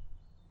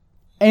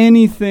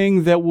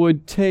 Anything that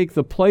would take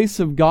the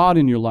place of God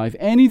in your life,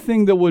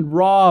 anything that would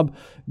rob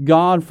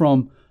God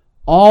from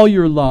all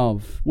your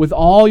love, with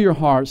all your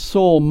heart,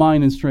 soul,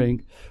 mind, and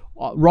strength,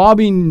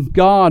 robbing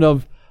God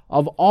of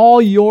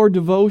all your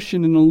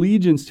devotion and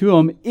allegiance to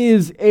Him,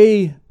 is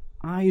a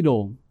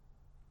idol.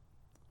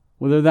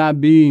 Whether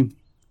that be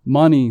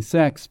money,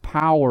 sex,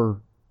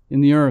 power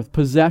in the earth,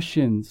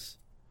 possessions,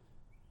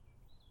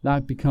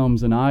 that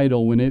becomes an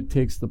idol when it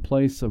takes the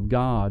place of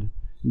God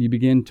and you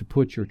begin to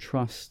put your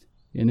trust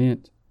in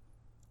it.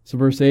 So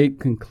verse 8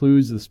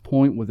 concludes this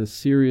point with a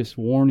serious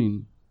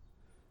warning.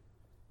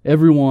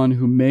 Everyone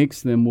who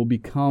makes them will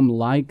become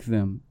like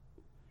them.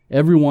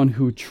 Everyone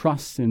who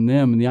trusts in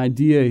them. And the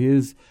idea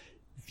is,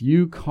 if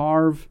you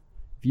carve,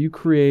 if you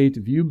create,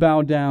 if you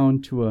bow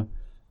down to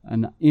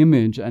an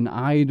image, an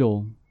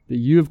idol that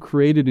you have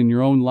created in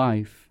your own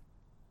life,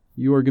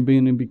 you are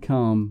going to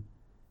become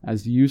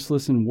as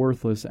useless and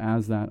worthless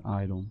as that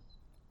idol.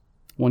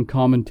 One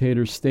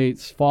commentator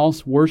states,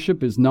 false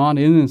worship is not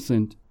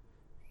innocent,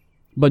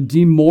 but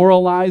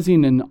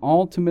demoralizing, and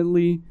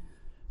ultimately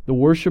the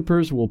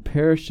worshipers will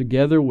perish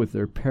together with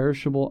their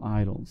perishable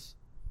idols.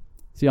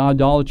 See,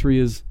 idolatry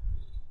is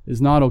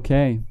not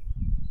okay.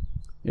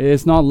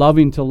 It's not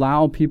loving to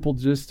allow people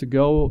just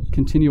to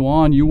continue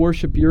on. You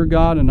worship your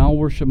God and I'll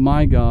worship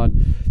my God.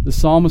 The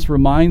psalmist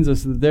reminds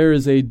us that there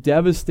is a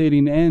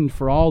devastating end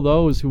for all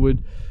those who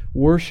would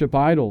worship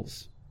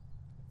idols.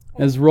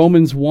 As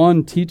Romans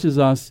 1 teaches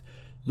us,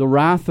 the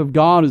wrath of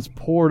God is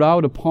poured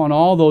out upon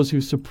all those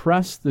who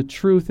suppress the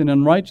truth in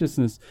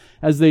unrighteousness,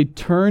 as they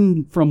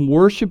turn from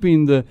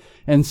worshiping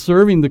and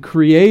serving the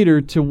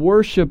Creator to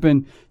worship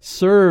and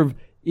serve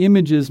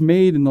images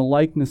made in the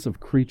likeness of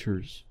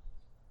creatures.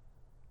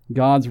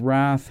 God's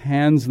wrath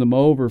hands them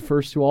over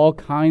first to all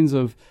kinds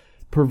of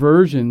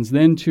perversions,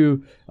 then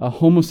to a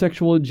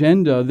homosexual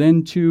agenda,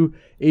 then to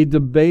a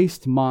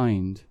debased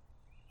mind,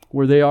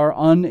 where they are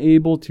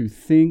unable to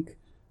think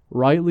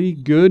rightly.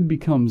 Good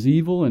becomes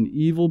evil and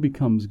evil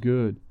becomes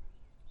good.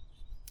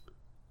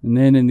 And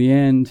then in the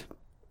end,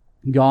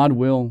 God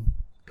will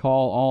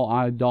call all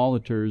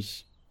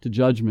idolaters to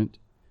judgment.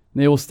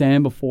 They will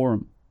stand before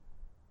Him.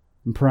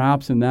 And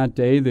perhaps in that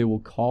day they will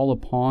call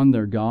upon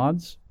their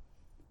gods,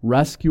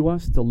 rescue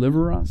us,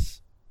 deliver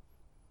us.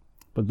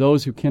 But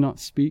those who cannot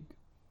speak,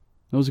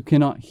 those who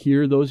cannot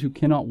hear, those who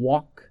cannot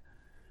walk,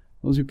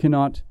 those who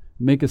cannot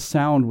make a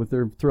sound with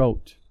their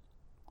throat,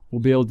 will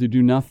be able to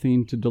do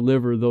nothing to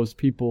deliver those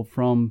people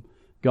from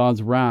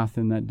God's wrath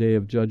in that day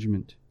of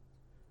judgment.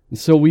 And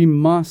so we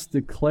must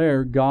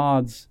declare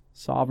God's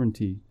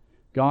sovereignty,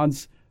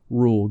 God's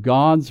rule,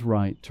 God's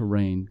right to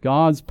reign,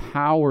 God's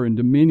power and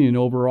dominion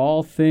over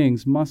all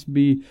things must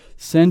be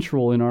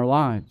central in our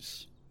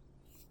lives.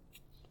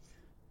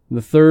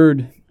 The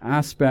third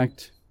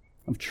aspect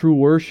of true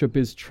worship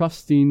is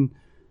trusting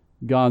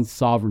God's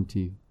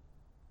sovereignty.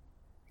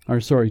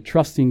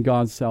 Trusting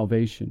God's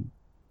salvation.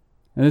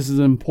 And this is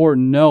an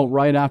important note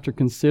right after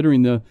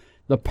considering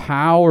the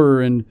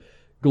power and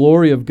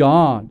glory of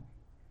God.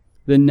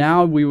 That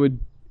now we would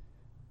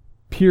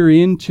peer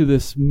into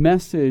this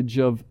message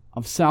of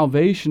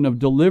salvation, of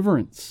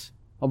deliverance,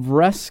 of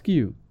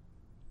rescue.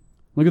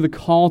 Look at the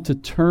call to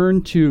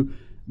turn to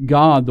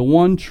God, the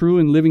one true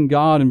and living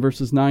God in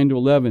verses 9 to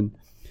 11.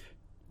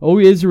 O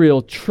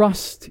Israel,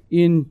 trust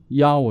in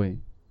Yahweh.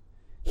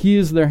 He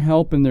is their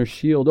help and their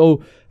shield.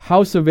 O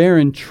house of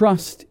Aaron,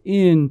 trust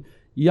in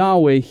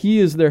Yahweh. He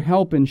is their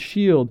help and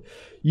shield.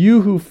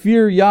 You who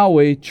fear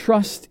Yahweh,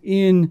 trust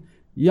in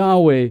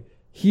Yahweh.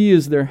 He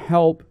is their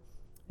help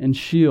and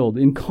shield.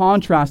 In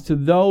contrast to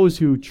those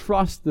who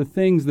trust the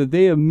things that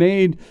they have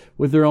made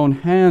with their own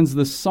hands,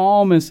 the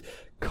psalmist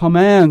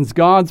commands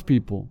God's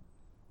people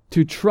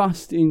to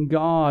trust in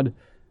God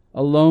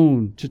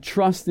alone, to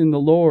trust in the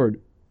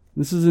Lord.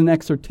 This is an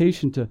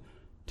exhortation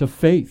to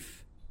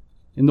faith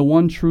in the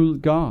one true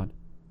God,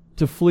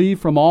 to flee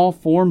from all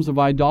forms of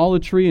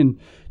idolatry and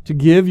to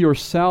give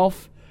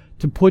yourself,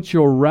 to put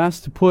your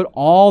rest, to put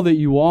all that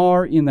you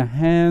are in the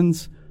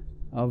hands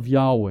of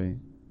Yahweh,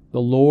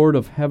 the Lord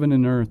of heaven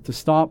and earth, to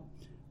stop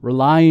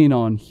relying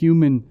on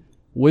human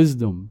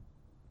wisdom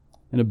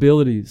and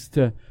abilities,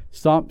 to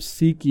stop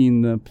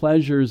seeking the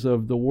pleasures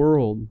of the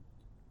world,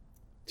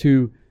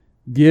 to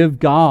give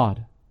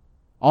God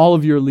all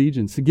of your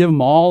allegiance, to give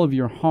Him all of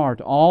your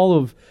heart, all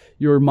of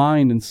your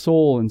mind and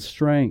soul and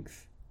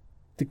strength,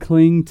 to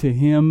cling to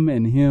Him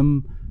and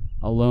Him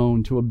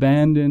alone, to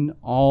abandon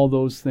all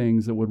those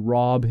things that would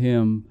rob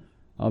Him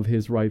of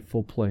His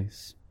rightful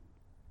place.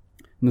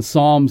 In the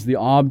Psalms, the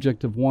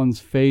object of one's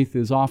faith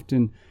is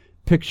often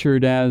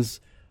pictured as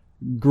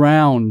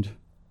ground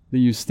that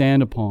you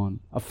stand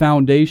upon, a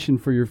foundation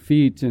for your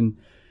feet, and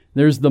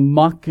there's the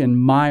muck and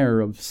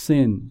mire of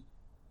sin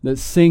that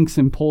sinks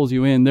and pulls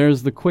you in.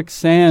 There's the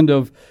quicksand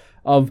of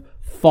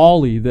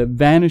folly that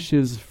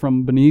vanishes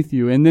from beneath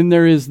you. And then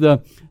there is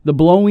the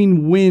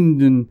blowing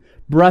wind and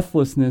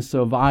breathlessness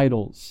of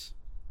idols,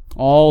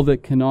 all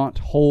that cannot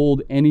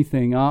hold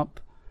anything up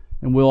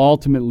and will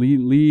ultimately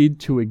lead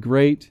to a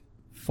great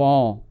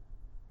fall.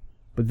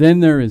 But then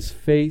there is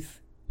faith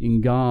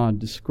in God,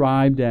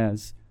 described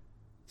as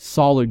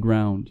solid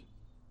ground,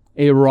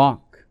 a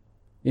rock,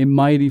 a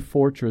mighty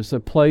fortress, a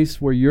place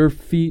where your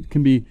feet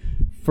can be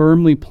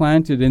firmly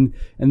planted. And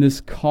this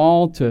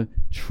call to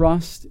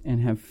trust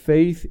and have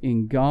faith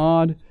in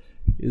God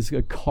is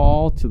a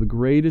call to the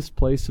greatest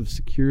place of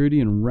security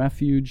and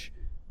refuge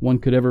one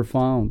could ever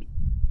find.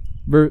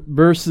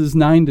 Verses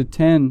 9,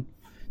 10,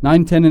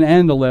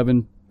 and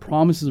 11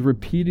 promises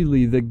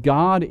repeatedly that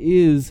God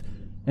is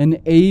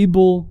an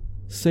able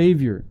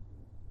Savior.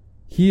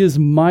 He is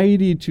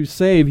mighty to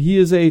save. He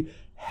is a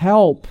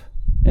help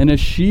and a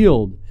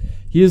shield.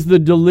 He is the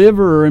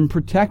deliverer and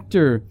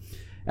protector.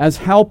 As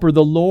helper,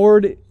 the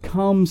Lord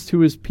comes to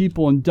His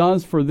people and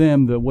does for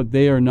them what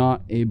they are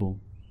not able.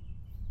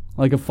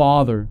 Like a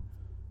father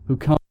who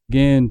comes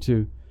again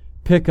to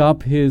pick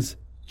up his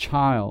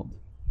child.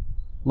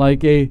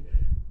 Like a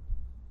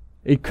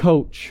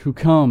coach who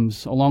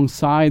comes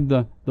alongside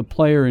the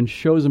player and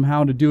shows him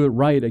how to do it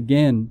right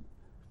again.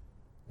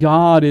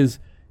 God is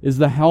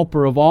the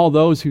helper of all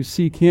those who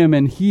seek Him,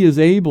 and He is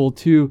able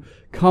to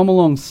come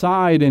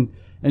alongside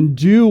and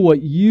do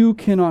what you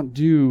cannot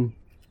do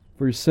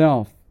for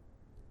yourself.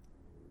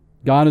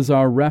 God is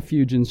our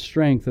refuge and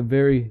strength, a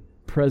very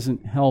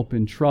present help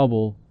in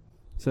trouble,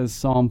 says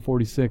Psalm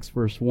 46,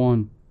 verse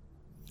 1.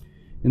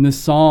 In this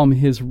psalm,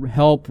 His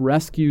help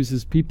rescues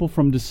His people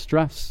from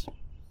distress.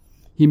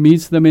 He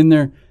meets them in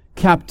their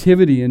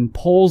captivity and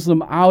pulls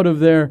them out of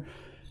their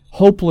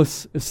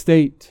hopeless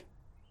estate,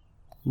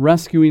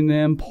 rescuing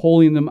them,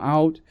 pulling them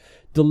out,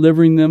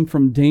 delivering them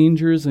from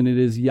dangers, and it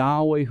is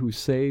Yahweh who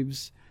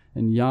saves,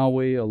 and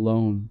Yahweh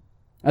alone.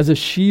 As a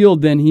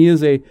shield, then, He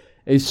is a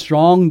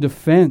strong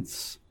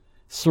defense,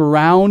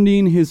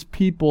 surrounding His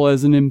people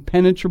as an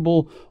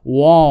impenetrable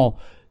wall,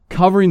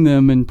 covering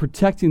them and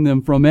protecting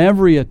them from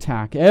every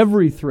attack,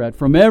 every threat,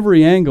 from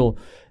every angle.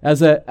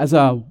 As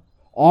a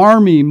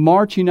army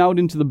marching out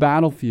into the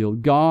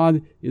battlefield,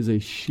 God is a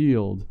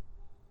shield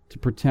to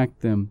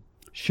protect them,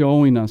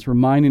 showing us,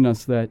 reminding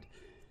us that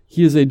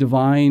He is a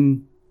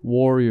divine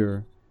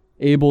warrior,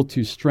 able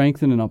to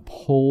strengthen and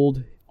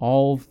uphold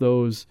all of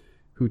those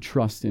who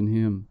trust in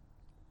Him.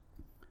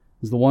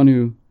 Is the one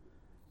who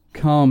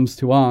comes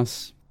to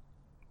us.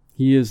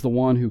 He is the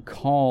one who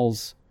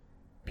calls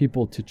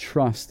people to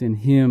trust in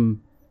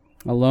Him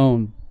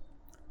alone.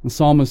 The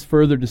psalmist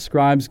further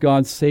describes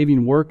God's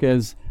saving work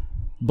as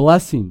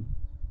blessing.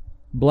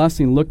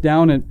 Blessing. Look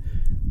down at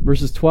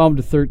verses 12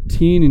 to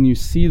 13 and you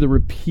see the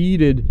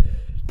repeated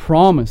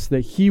promise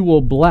that He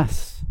will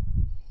bless.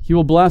 He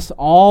will bless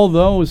all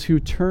those who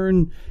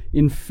turn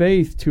in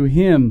faith to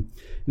Him.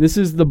 This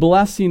is the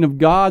blessing of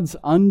God's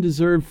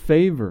undeserved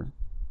favor,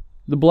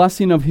 the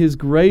blessing of His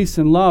grace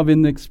and love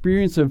in the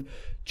experience of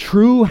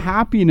true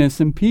happiness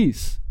and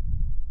peace.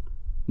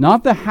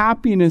 Not the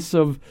happiness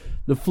of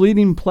the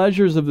fleeting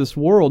pleasures of this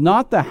world,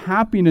 not the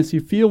happiness you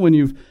feel when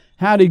you've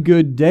had a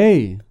good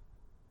day,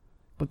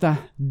 but the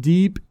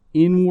deep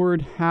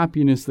inward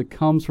happiness that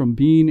comes from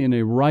being in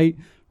a right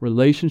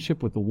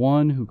relationship with the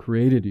one who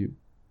created you.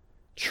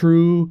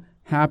 True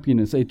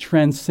happiness, a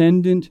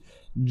transcendent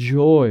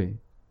joy.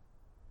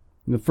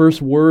 The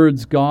first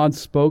words God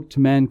spoke to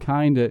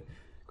mankind at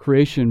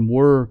creation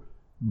were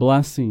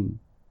blessing.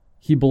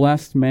 He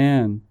blessed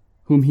man,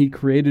 whom He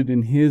created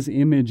in His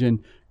image,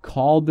 and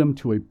called them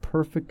to a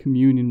perfect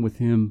communion with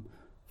Him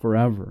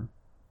forever.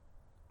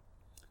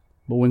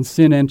 But when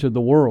sin entered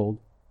the world,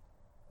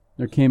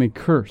 there came a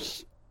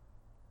curse.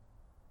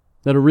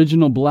 That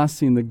original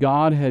blessing that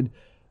God had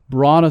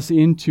brought us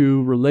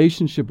into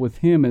relationship with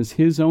Him as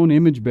His own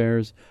image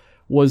bearers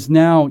was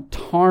now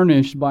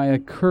tarnished by a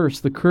curse.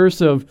 The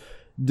curse of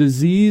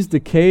disease,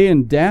 decay,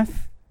 and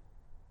death.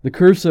 The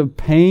curse of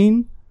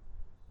pain.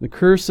 The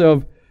curse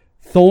of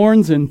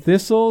thorns and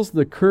thistles.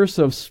 The curse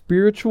of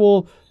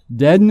spiritual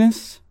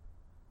deadness.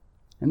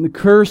 And the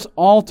curse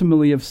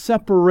ultimately of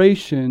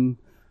separation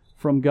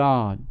from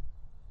God.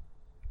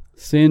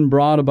 Sin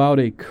brought about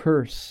a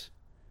curse.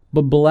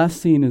 But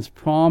blessing is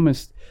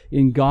promised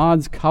in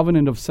God's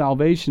covenant of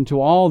salvation to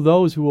all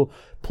those who will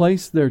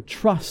place their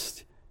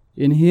trust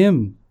in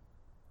Him.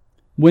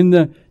 When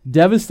the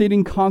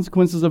devastating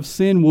consequences of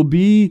sin will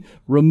be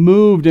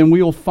removed and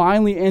we will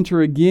finally enter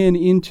again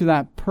into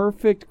that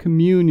perfect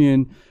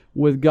communion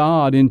with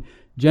God. In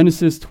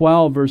Genesis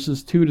 12,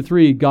 verses 2 to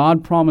 3,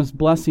 God promised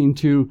blessing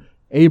to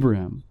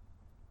Abraham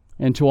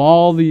and to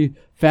all the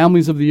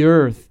families of the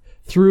earth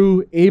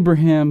through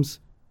Abraham's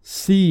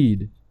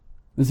seed.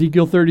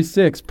 Ezekiel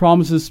 36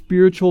 promises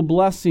spiritual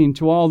blessing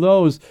to all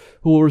those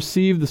who will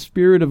receive the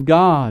Spirit of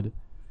God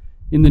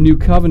in the new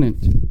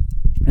covenant.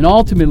 And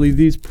ultimately,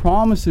 these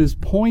promises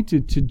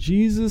pointed to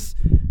Jesus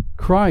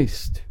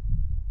Christ,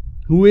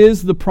 who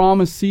is the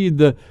promised seed,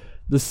 the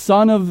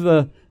son of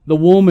the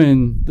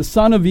woman, the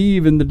son of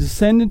Eve, and the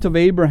descendant of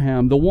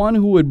Abraham, the one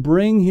who would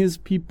bring His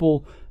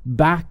people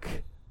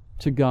back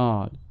to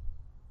God,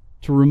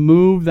 to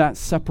remove that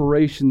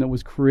separation that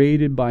was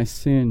created by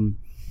sin,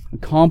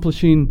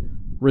 accomplishing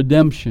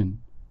redemption,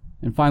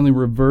 and finally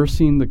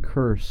reversing the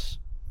curse.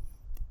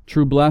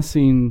 True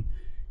blessing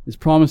is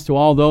promised to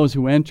all those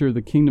who enter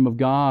the kingdom of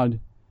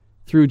God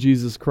through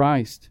Jesus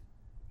Christ.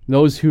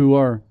 Those who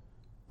are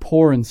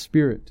poor in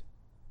spirit.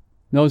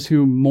 Those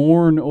who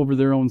mourn over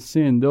their own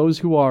sin. Those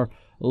who are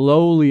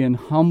lowly and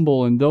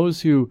humble. And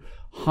those who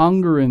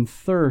hunger and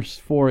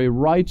thirst for a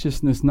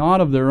righteousness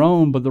not of their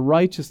own, but the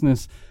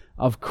righteousness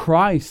of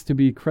Christ to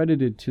be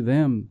credited to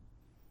them.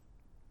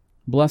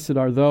 Blessed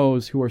are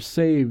those who are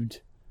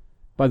saved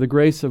by the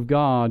grace of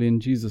God in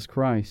Jesus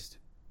Christ.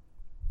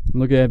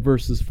 Look at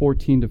verses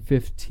 14 to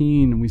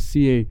 15, and we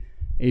see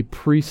a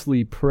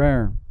priestly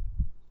prayer.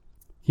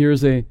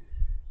 Here's a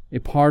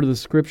part of the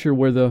Scripture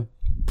where the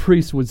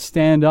priest would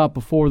stand up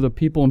before the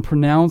people and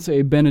pronounce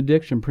a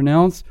benediction,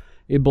 pronounce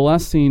a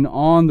blessing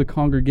on the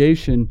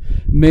congregation.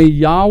 May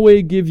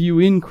Yahweh give you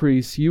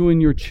increase, you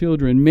and your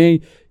children.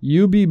 May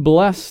you be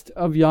blessed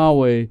of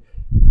Yahweh,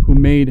 who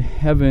made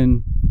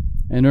heaven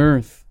and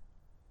earth.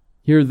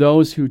 Here,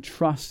 those who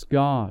trust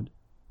God,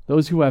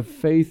 those who have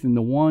faith in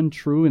the one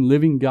true and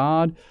living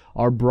God,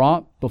 are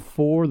brought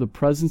before the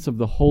presence of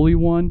the Holy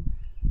One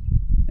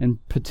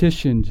and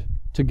petitioned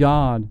to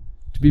God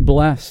to be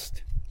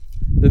blessed,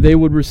 that they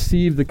would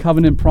receive the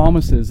covenant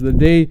promises,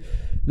 that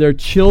their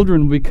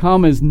children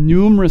become as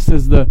numerous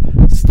as the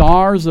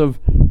stars of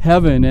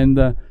heaven and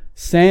the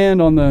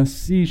sand on the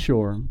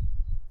seashore,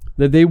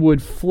 that they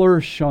would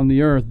flourish on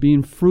the earth,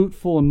 being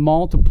fruitful and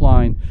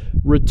multiplying,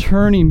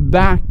 returning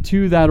back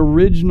to that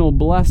original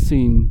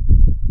blessing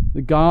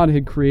that God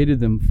had created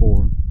them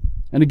for.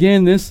 And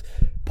again, this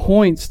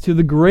points to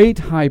the great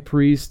high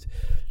priest,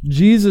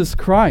 Jesus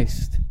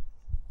Christ,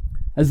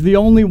 as the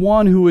only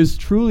one who is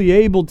truly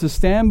able to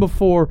stand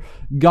before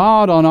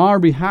God on our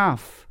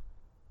behalf,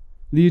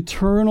 the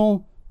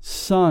eternal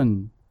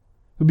Son,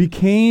 who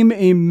became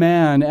a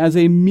man as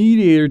a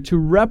mediator to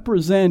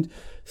represent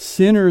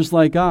sinners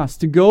like us,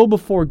 to go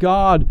before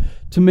God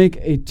to make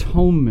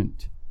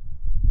atonement,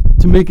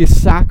 to make a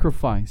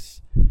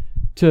sacrifice,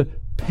 to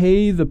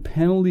pay the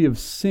penalty of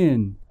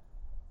sin,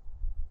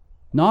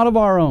 not of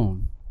our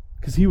own,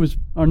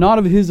 or not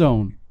of His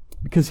own,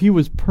 because He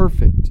was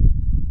perfect,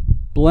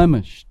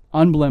 blemished,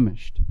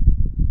 unblemished,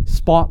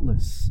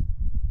 spotless,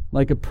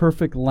 like a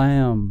perfect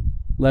lamb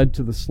led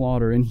to the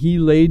slaughter. And He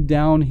laid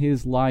down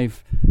His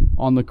life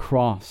on the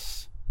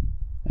cross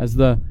as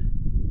the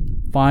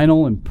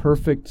final and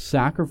perfect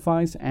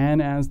sacrifice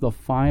and as the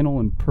final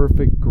and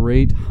perfect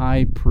great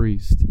high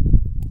priest.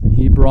 And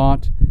He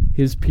brought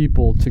His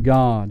people to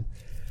God,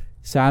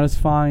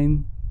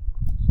 satisfying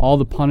all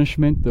the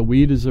punishment that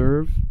we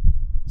deserve,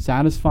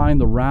 satisfying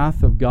the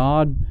wrath of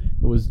God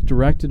that was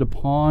directed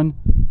upon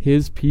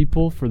His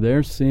people for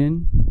their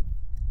sin.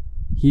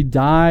 He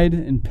died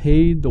and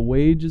paid the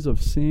wages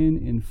of sin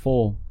in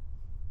full.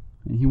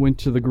 And He went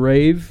to the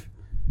grave,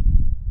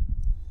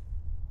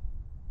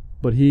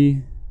 but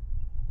He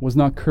was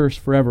not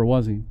cursed forever,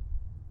 was He?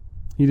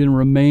 He didn't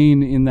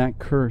remain in that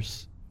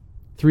curse.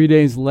 3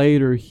 days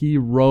later, He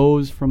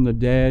rose from the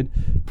dead,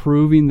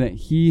 proving that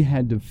He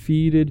had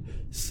defeated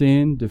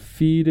sin,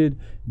 defeated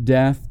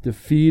death,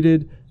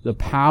 defeated the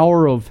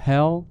power of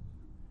hell,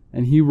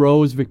 and He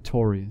rose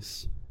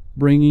victorious,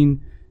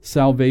 bringing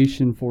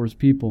salvation for His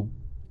people.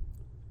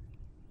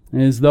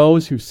 And as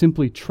those who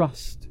simply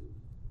trust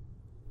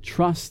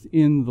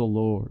in the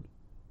Lord,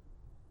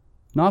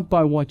 not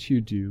by what you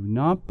do,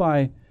 not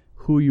by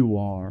who you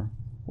are,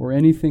 or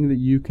anything that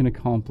you can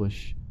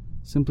accomplish,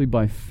 simply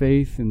by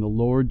faith in the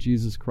Lord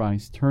Jesus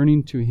Christ,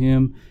 turning to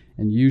Him,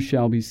 and you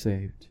shall be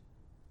saved.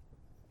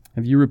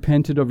 Have you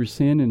repented of your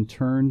sin and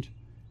turned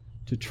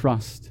to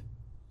trust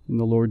in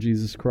the Lord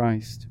Jesus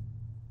Christ?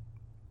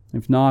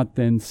 If not,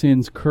 then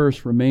sin's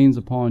curse remains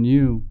upon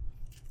you.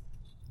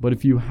 But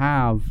if you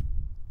have,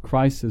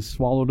 Christ has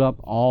swallowed up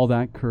all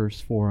that curse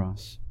for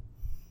us.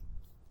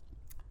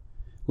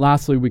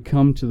 Lastly, we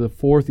come to the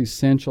fourth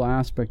essential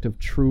aspect of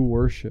true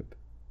worship.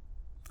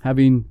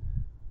 Having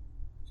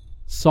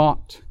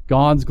sought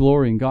God's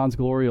glory and God's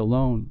glory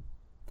alone,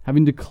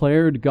 having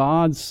declared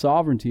God's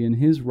sovereignty and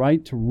His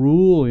right to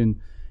rule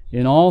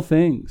in all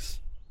things,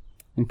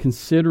 and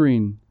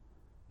considering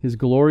His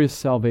glorious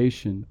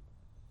salvation,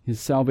 His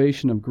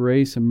salvation of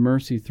grace and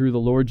mercy through the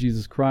Lord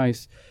Jesus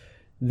Christ,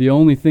 the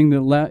only thing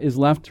that is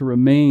left to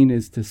remain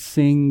is to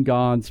sing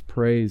God's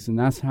praise. And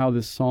that's how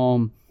this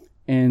psalm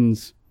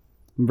ends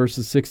in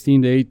verses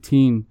 16 to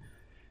 18.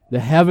 The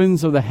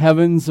heavens are the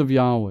heavens of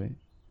Yahweh.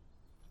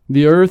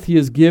 The earth He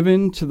has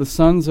given to the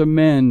sons of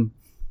men.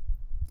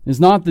 Is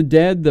not the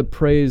dead that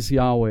praise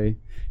Yahweh,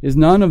 is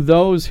none of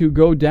those who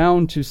go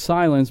down to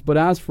silence, but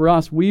as for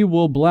us, we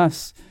will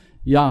bless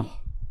Yah.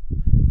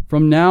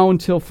 From now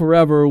until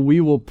forever, we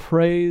will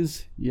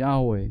praise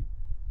Yahweh.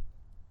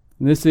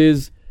 And this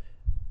is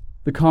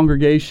the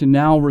congregation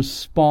now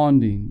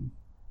responding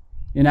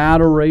in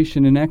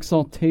adoration and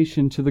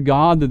exaltation to the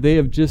God that they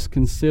have just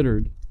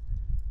considered,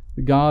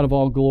 the God of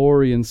all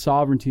glory and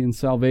sovereignty and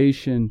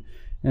salvation.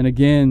 And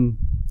again,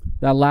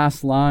 that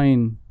last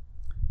line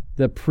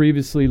that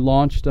previously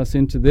launched us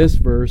into this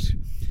verse,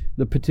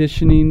 the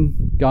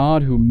petitioning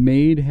God who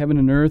made heaven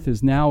and earth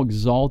is now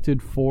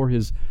exalted for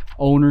His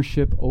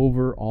ownership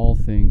over all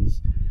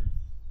things.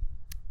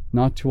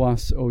 Not to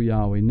us, O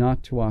Yahweh,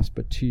 not to us,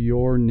 but to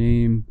Your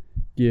name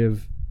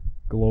give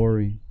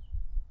glory.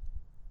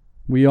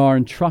 We are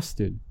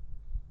entrusted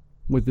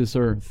with this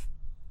earth.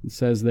 It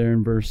says there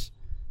in verse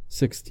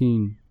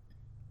 16.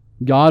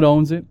 God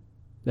owns it.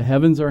 The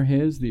heavens are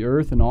His. The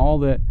earth and all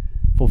that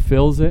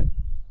fulfills it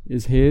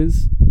is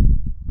His.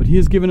 But He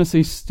has given us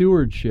a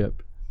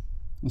stewardship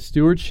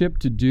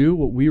to do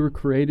what we were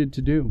created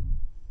to do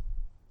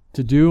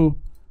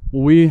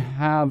what we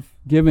have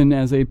given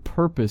as a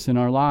purpose in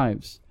our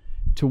lives,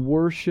 to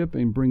worship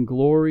and bring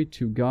glory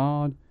to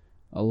God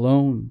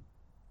alone.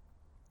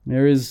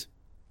 There is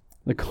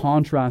the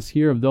contrast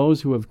here of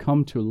those who have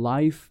come to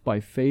life by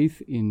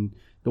faith in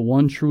the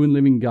one true and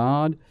living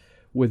God,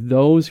 with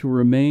those who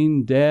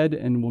remain dead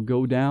and will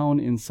go down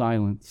in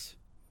silence.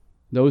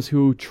 Those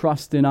who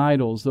trust in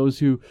idols, those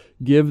who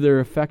give their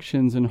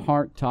affections and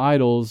heart to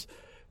idols,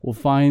 will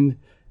find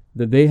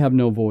that they have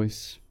no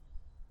voice.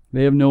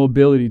 They have no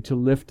ability to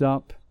lift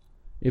up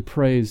a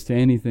praise to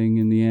anything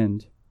in the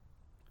end.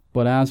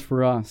 But as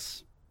for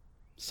us,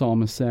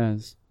 Psalmist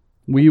says,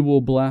 we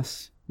will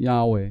bless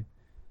Yahweh.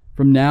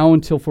 From now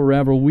until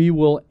forever, we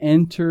will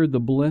enter the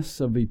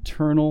bliss of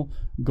eternal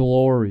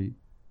glory.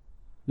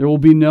 There will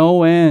be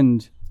no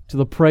end to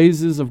the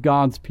praises of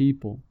God's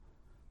people.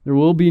 There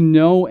will be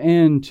no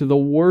end to the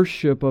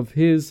worship of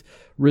His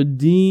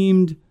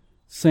redeemed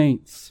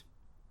saints.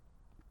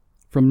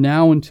 From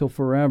now until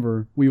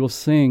forever, we will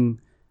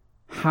sing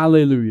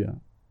Hallelujah.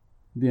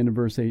 The end of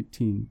verse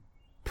 18.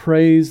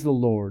 Praise the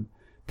Lord.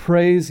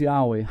 Praise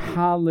Yahweh.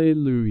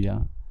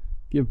 Hallelujah.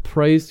 Give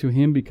praise to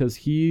Him because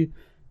He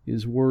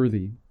is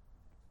worthy.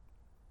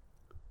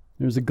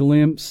 There's a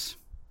glimpse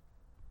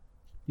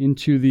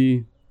into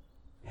the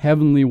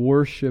heavenly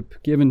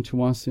worship given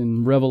to us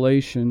in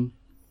Revelation.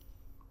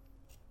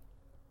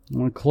 I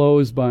want to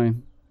close by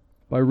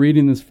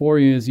reading this for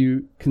you as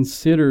you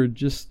consider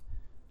just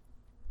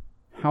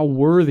how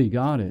worthy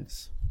God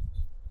is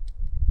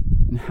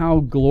and how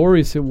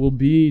glorious it will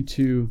be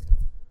to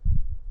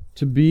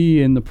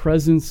be in the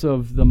presence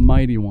of the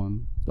Mighty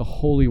One, the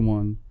Holy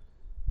One,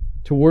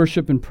 to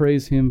worship and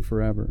praise Him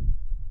forever.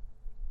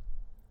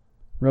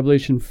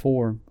 Revelation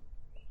 4.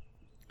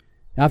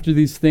 After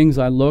these things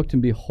I looked,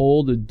 and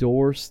behold, a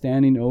door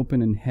standing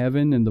open in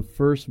heaven, and the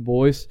first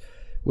voice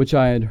which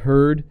I had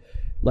heard,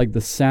 like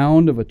the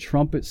sound of a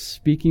trumpet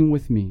speaking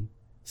with me,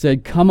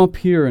 said, Come up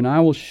here, and I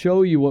will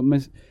show you what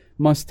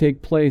must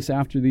take place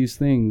after these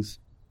things.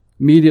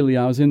 Immediately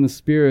I was in the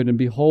Spirit, and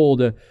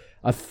behold,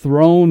 a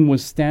throne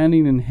was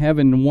standing in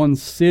heaven, and one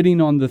sitting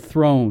on the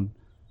throne.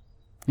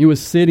 He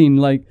was sitting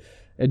like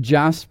a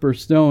jasper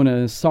stone,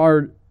 a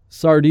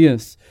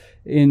sardius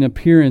in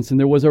appearance, and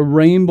there was a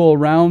rainbow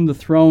around the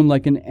throne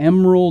like an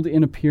emerald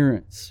in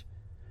appearance.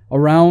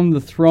 Around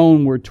the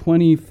throne were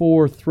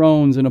 24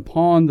 thrones, and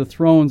upon the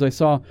thrones I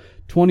saw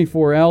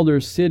 24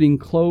 elders sitting,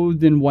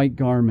 clothed in white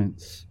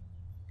garments,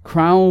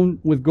 crowned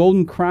with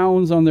golden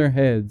crowns on their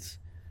heads.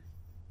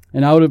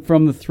 And out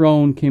from the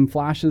throne came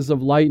flashes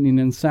of lightning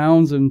and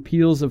sounds and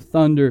peals of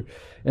thunder,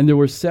 and there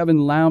were 7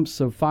 lamps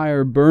of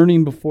fire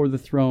burning before the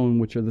throne,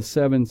 which are the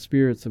 7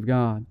 spirits of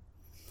God.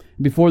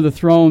 Before the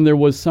throne there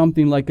was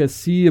something like a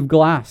sea of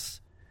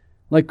glass,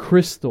 like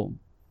crystal.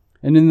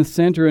 And in the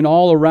center and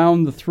all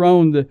around the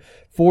throne, the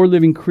 4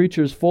 living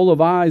creatures full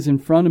of eyes in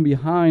front and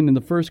behind. And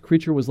the first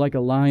creature was like a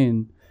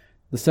lion,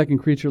 the second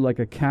creature like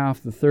a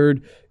calf, the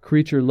third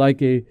creature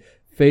like a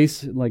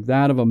face like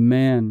that of a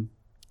man.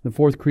 The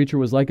fourth creature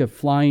was like a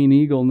flying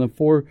eagle, and the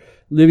 4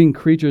 living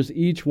creatures,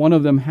 each one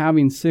of them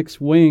having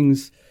 6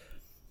 wings,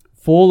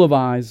 full of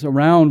eyes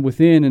around,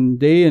 within, and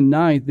day and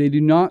night, they do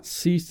not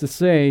cease to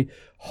say,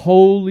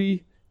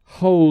 Holy,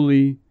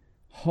 holy,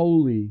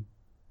 holy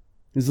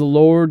is the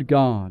Lord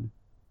God,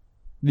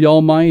 the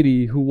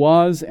Almighty, who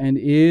was and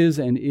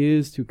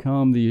is to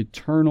come, the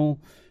Eternal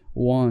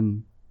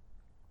One.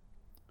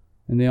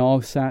 And they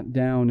all sat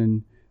down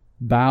and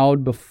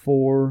bowed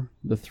before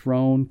the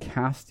throne,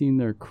 casting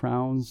their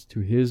crowns to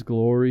His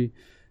glory,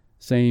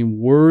 saying,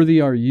 Worthy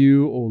are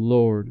you, O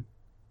Lord,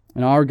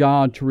 and our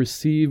God, to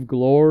receive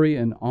glory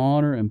and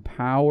honor and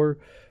power,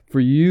 for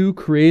you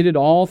created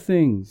all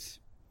things.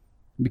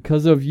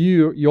 Because of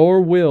you, your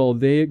will,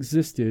 they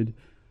existed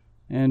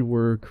and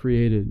were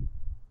created.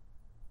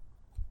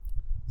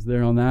 It's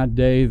there on that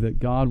day that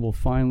God will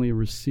finally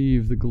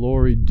receive the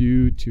glory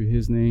due to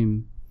His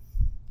name.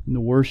 And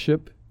the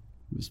worship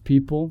of His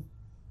people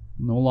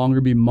no longer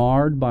be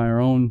marred by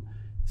our own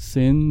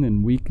sin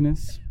and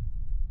weakness,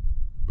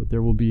 but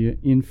there will be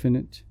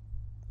infinite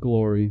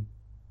glory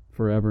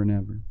forever and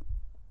ever.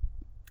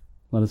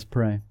 Let us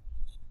pray.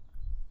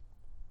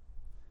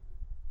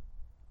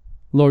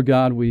 Lord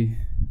God, we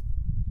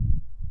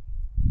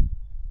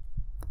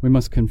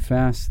must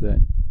confess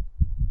that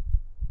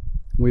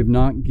we have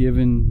not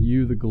given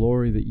you the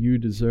glory that you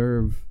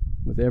deserve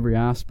with every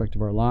aspect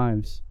of our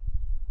lives.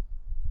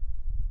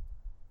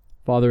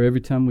 Father,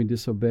 every time we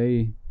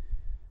disobey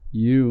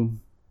you,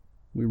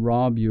 we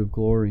rob you of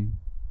glory.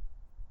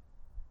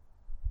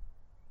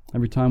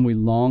 Every time we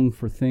long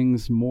for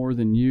things more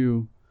than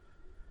you,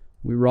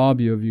 we rob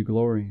you of your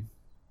glory.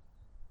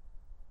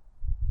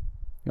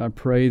 God, I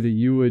pray that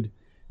you would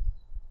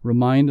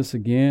remind us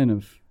again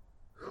of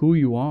who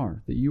you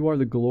are, that you are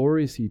the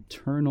glorious,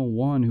 eternal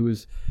one who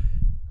has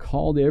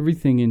called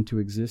everything into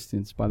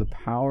existence by the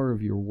power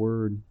of your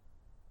word,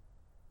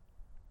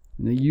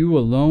 and that you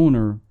alone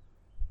are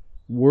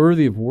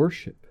worthy of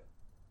worship.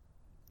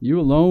 You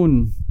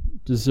alone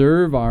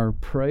deserve our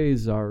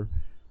praise, our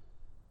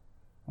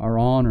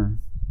honor,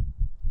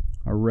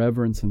 our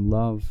reverence and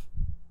love.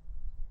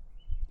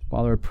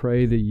 Father, I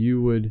pray that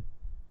you would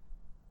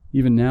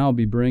even now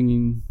be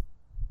bringing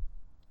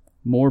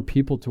more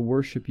people to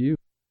worship you.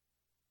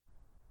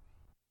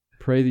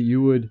 Pray that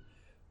you would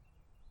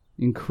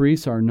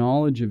increase our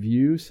knowledge of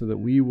you so that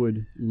we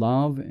would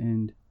love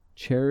and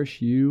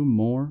cherish you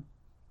more.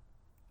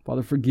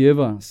 Father, forgive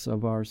us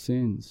of our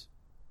sins.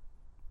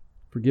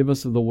 Forgive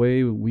us of the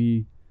way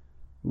we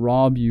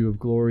rob you of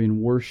glory and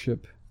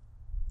worship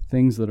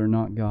things that are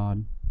not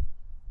God.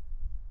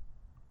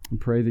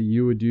 And pray that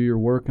you would do your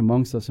work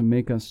amongst us and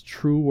make us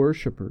true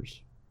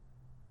worshipers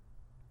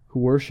who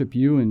worship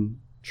you in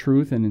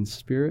truth and in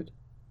spirit,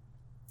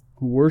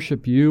 who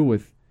worship you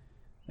with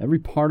every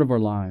part of our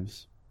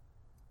lives.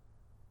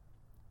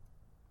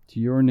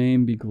 To your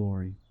name be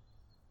glory,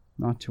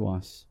 not to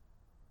us.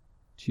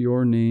 To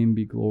your name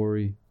be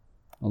glory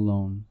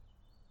alone.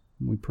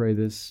 And we pray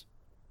this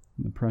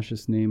in the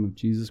precious name of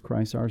Jesus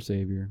Christ our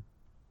Savior.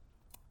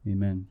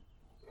 Amen.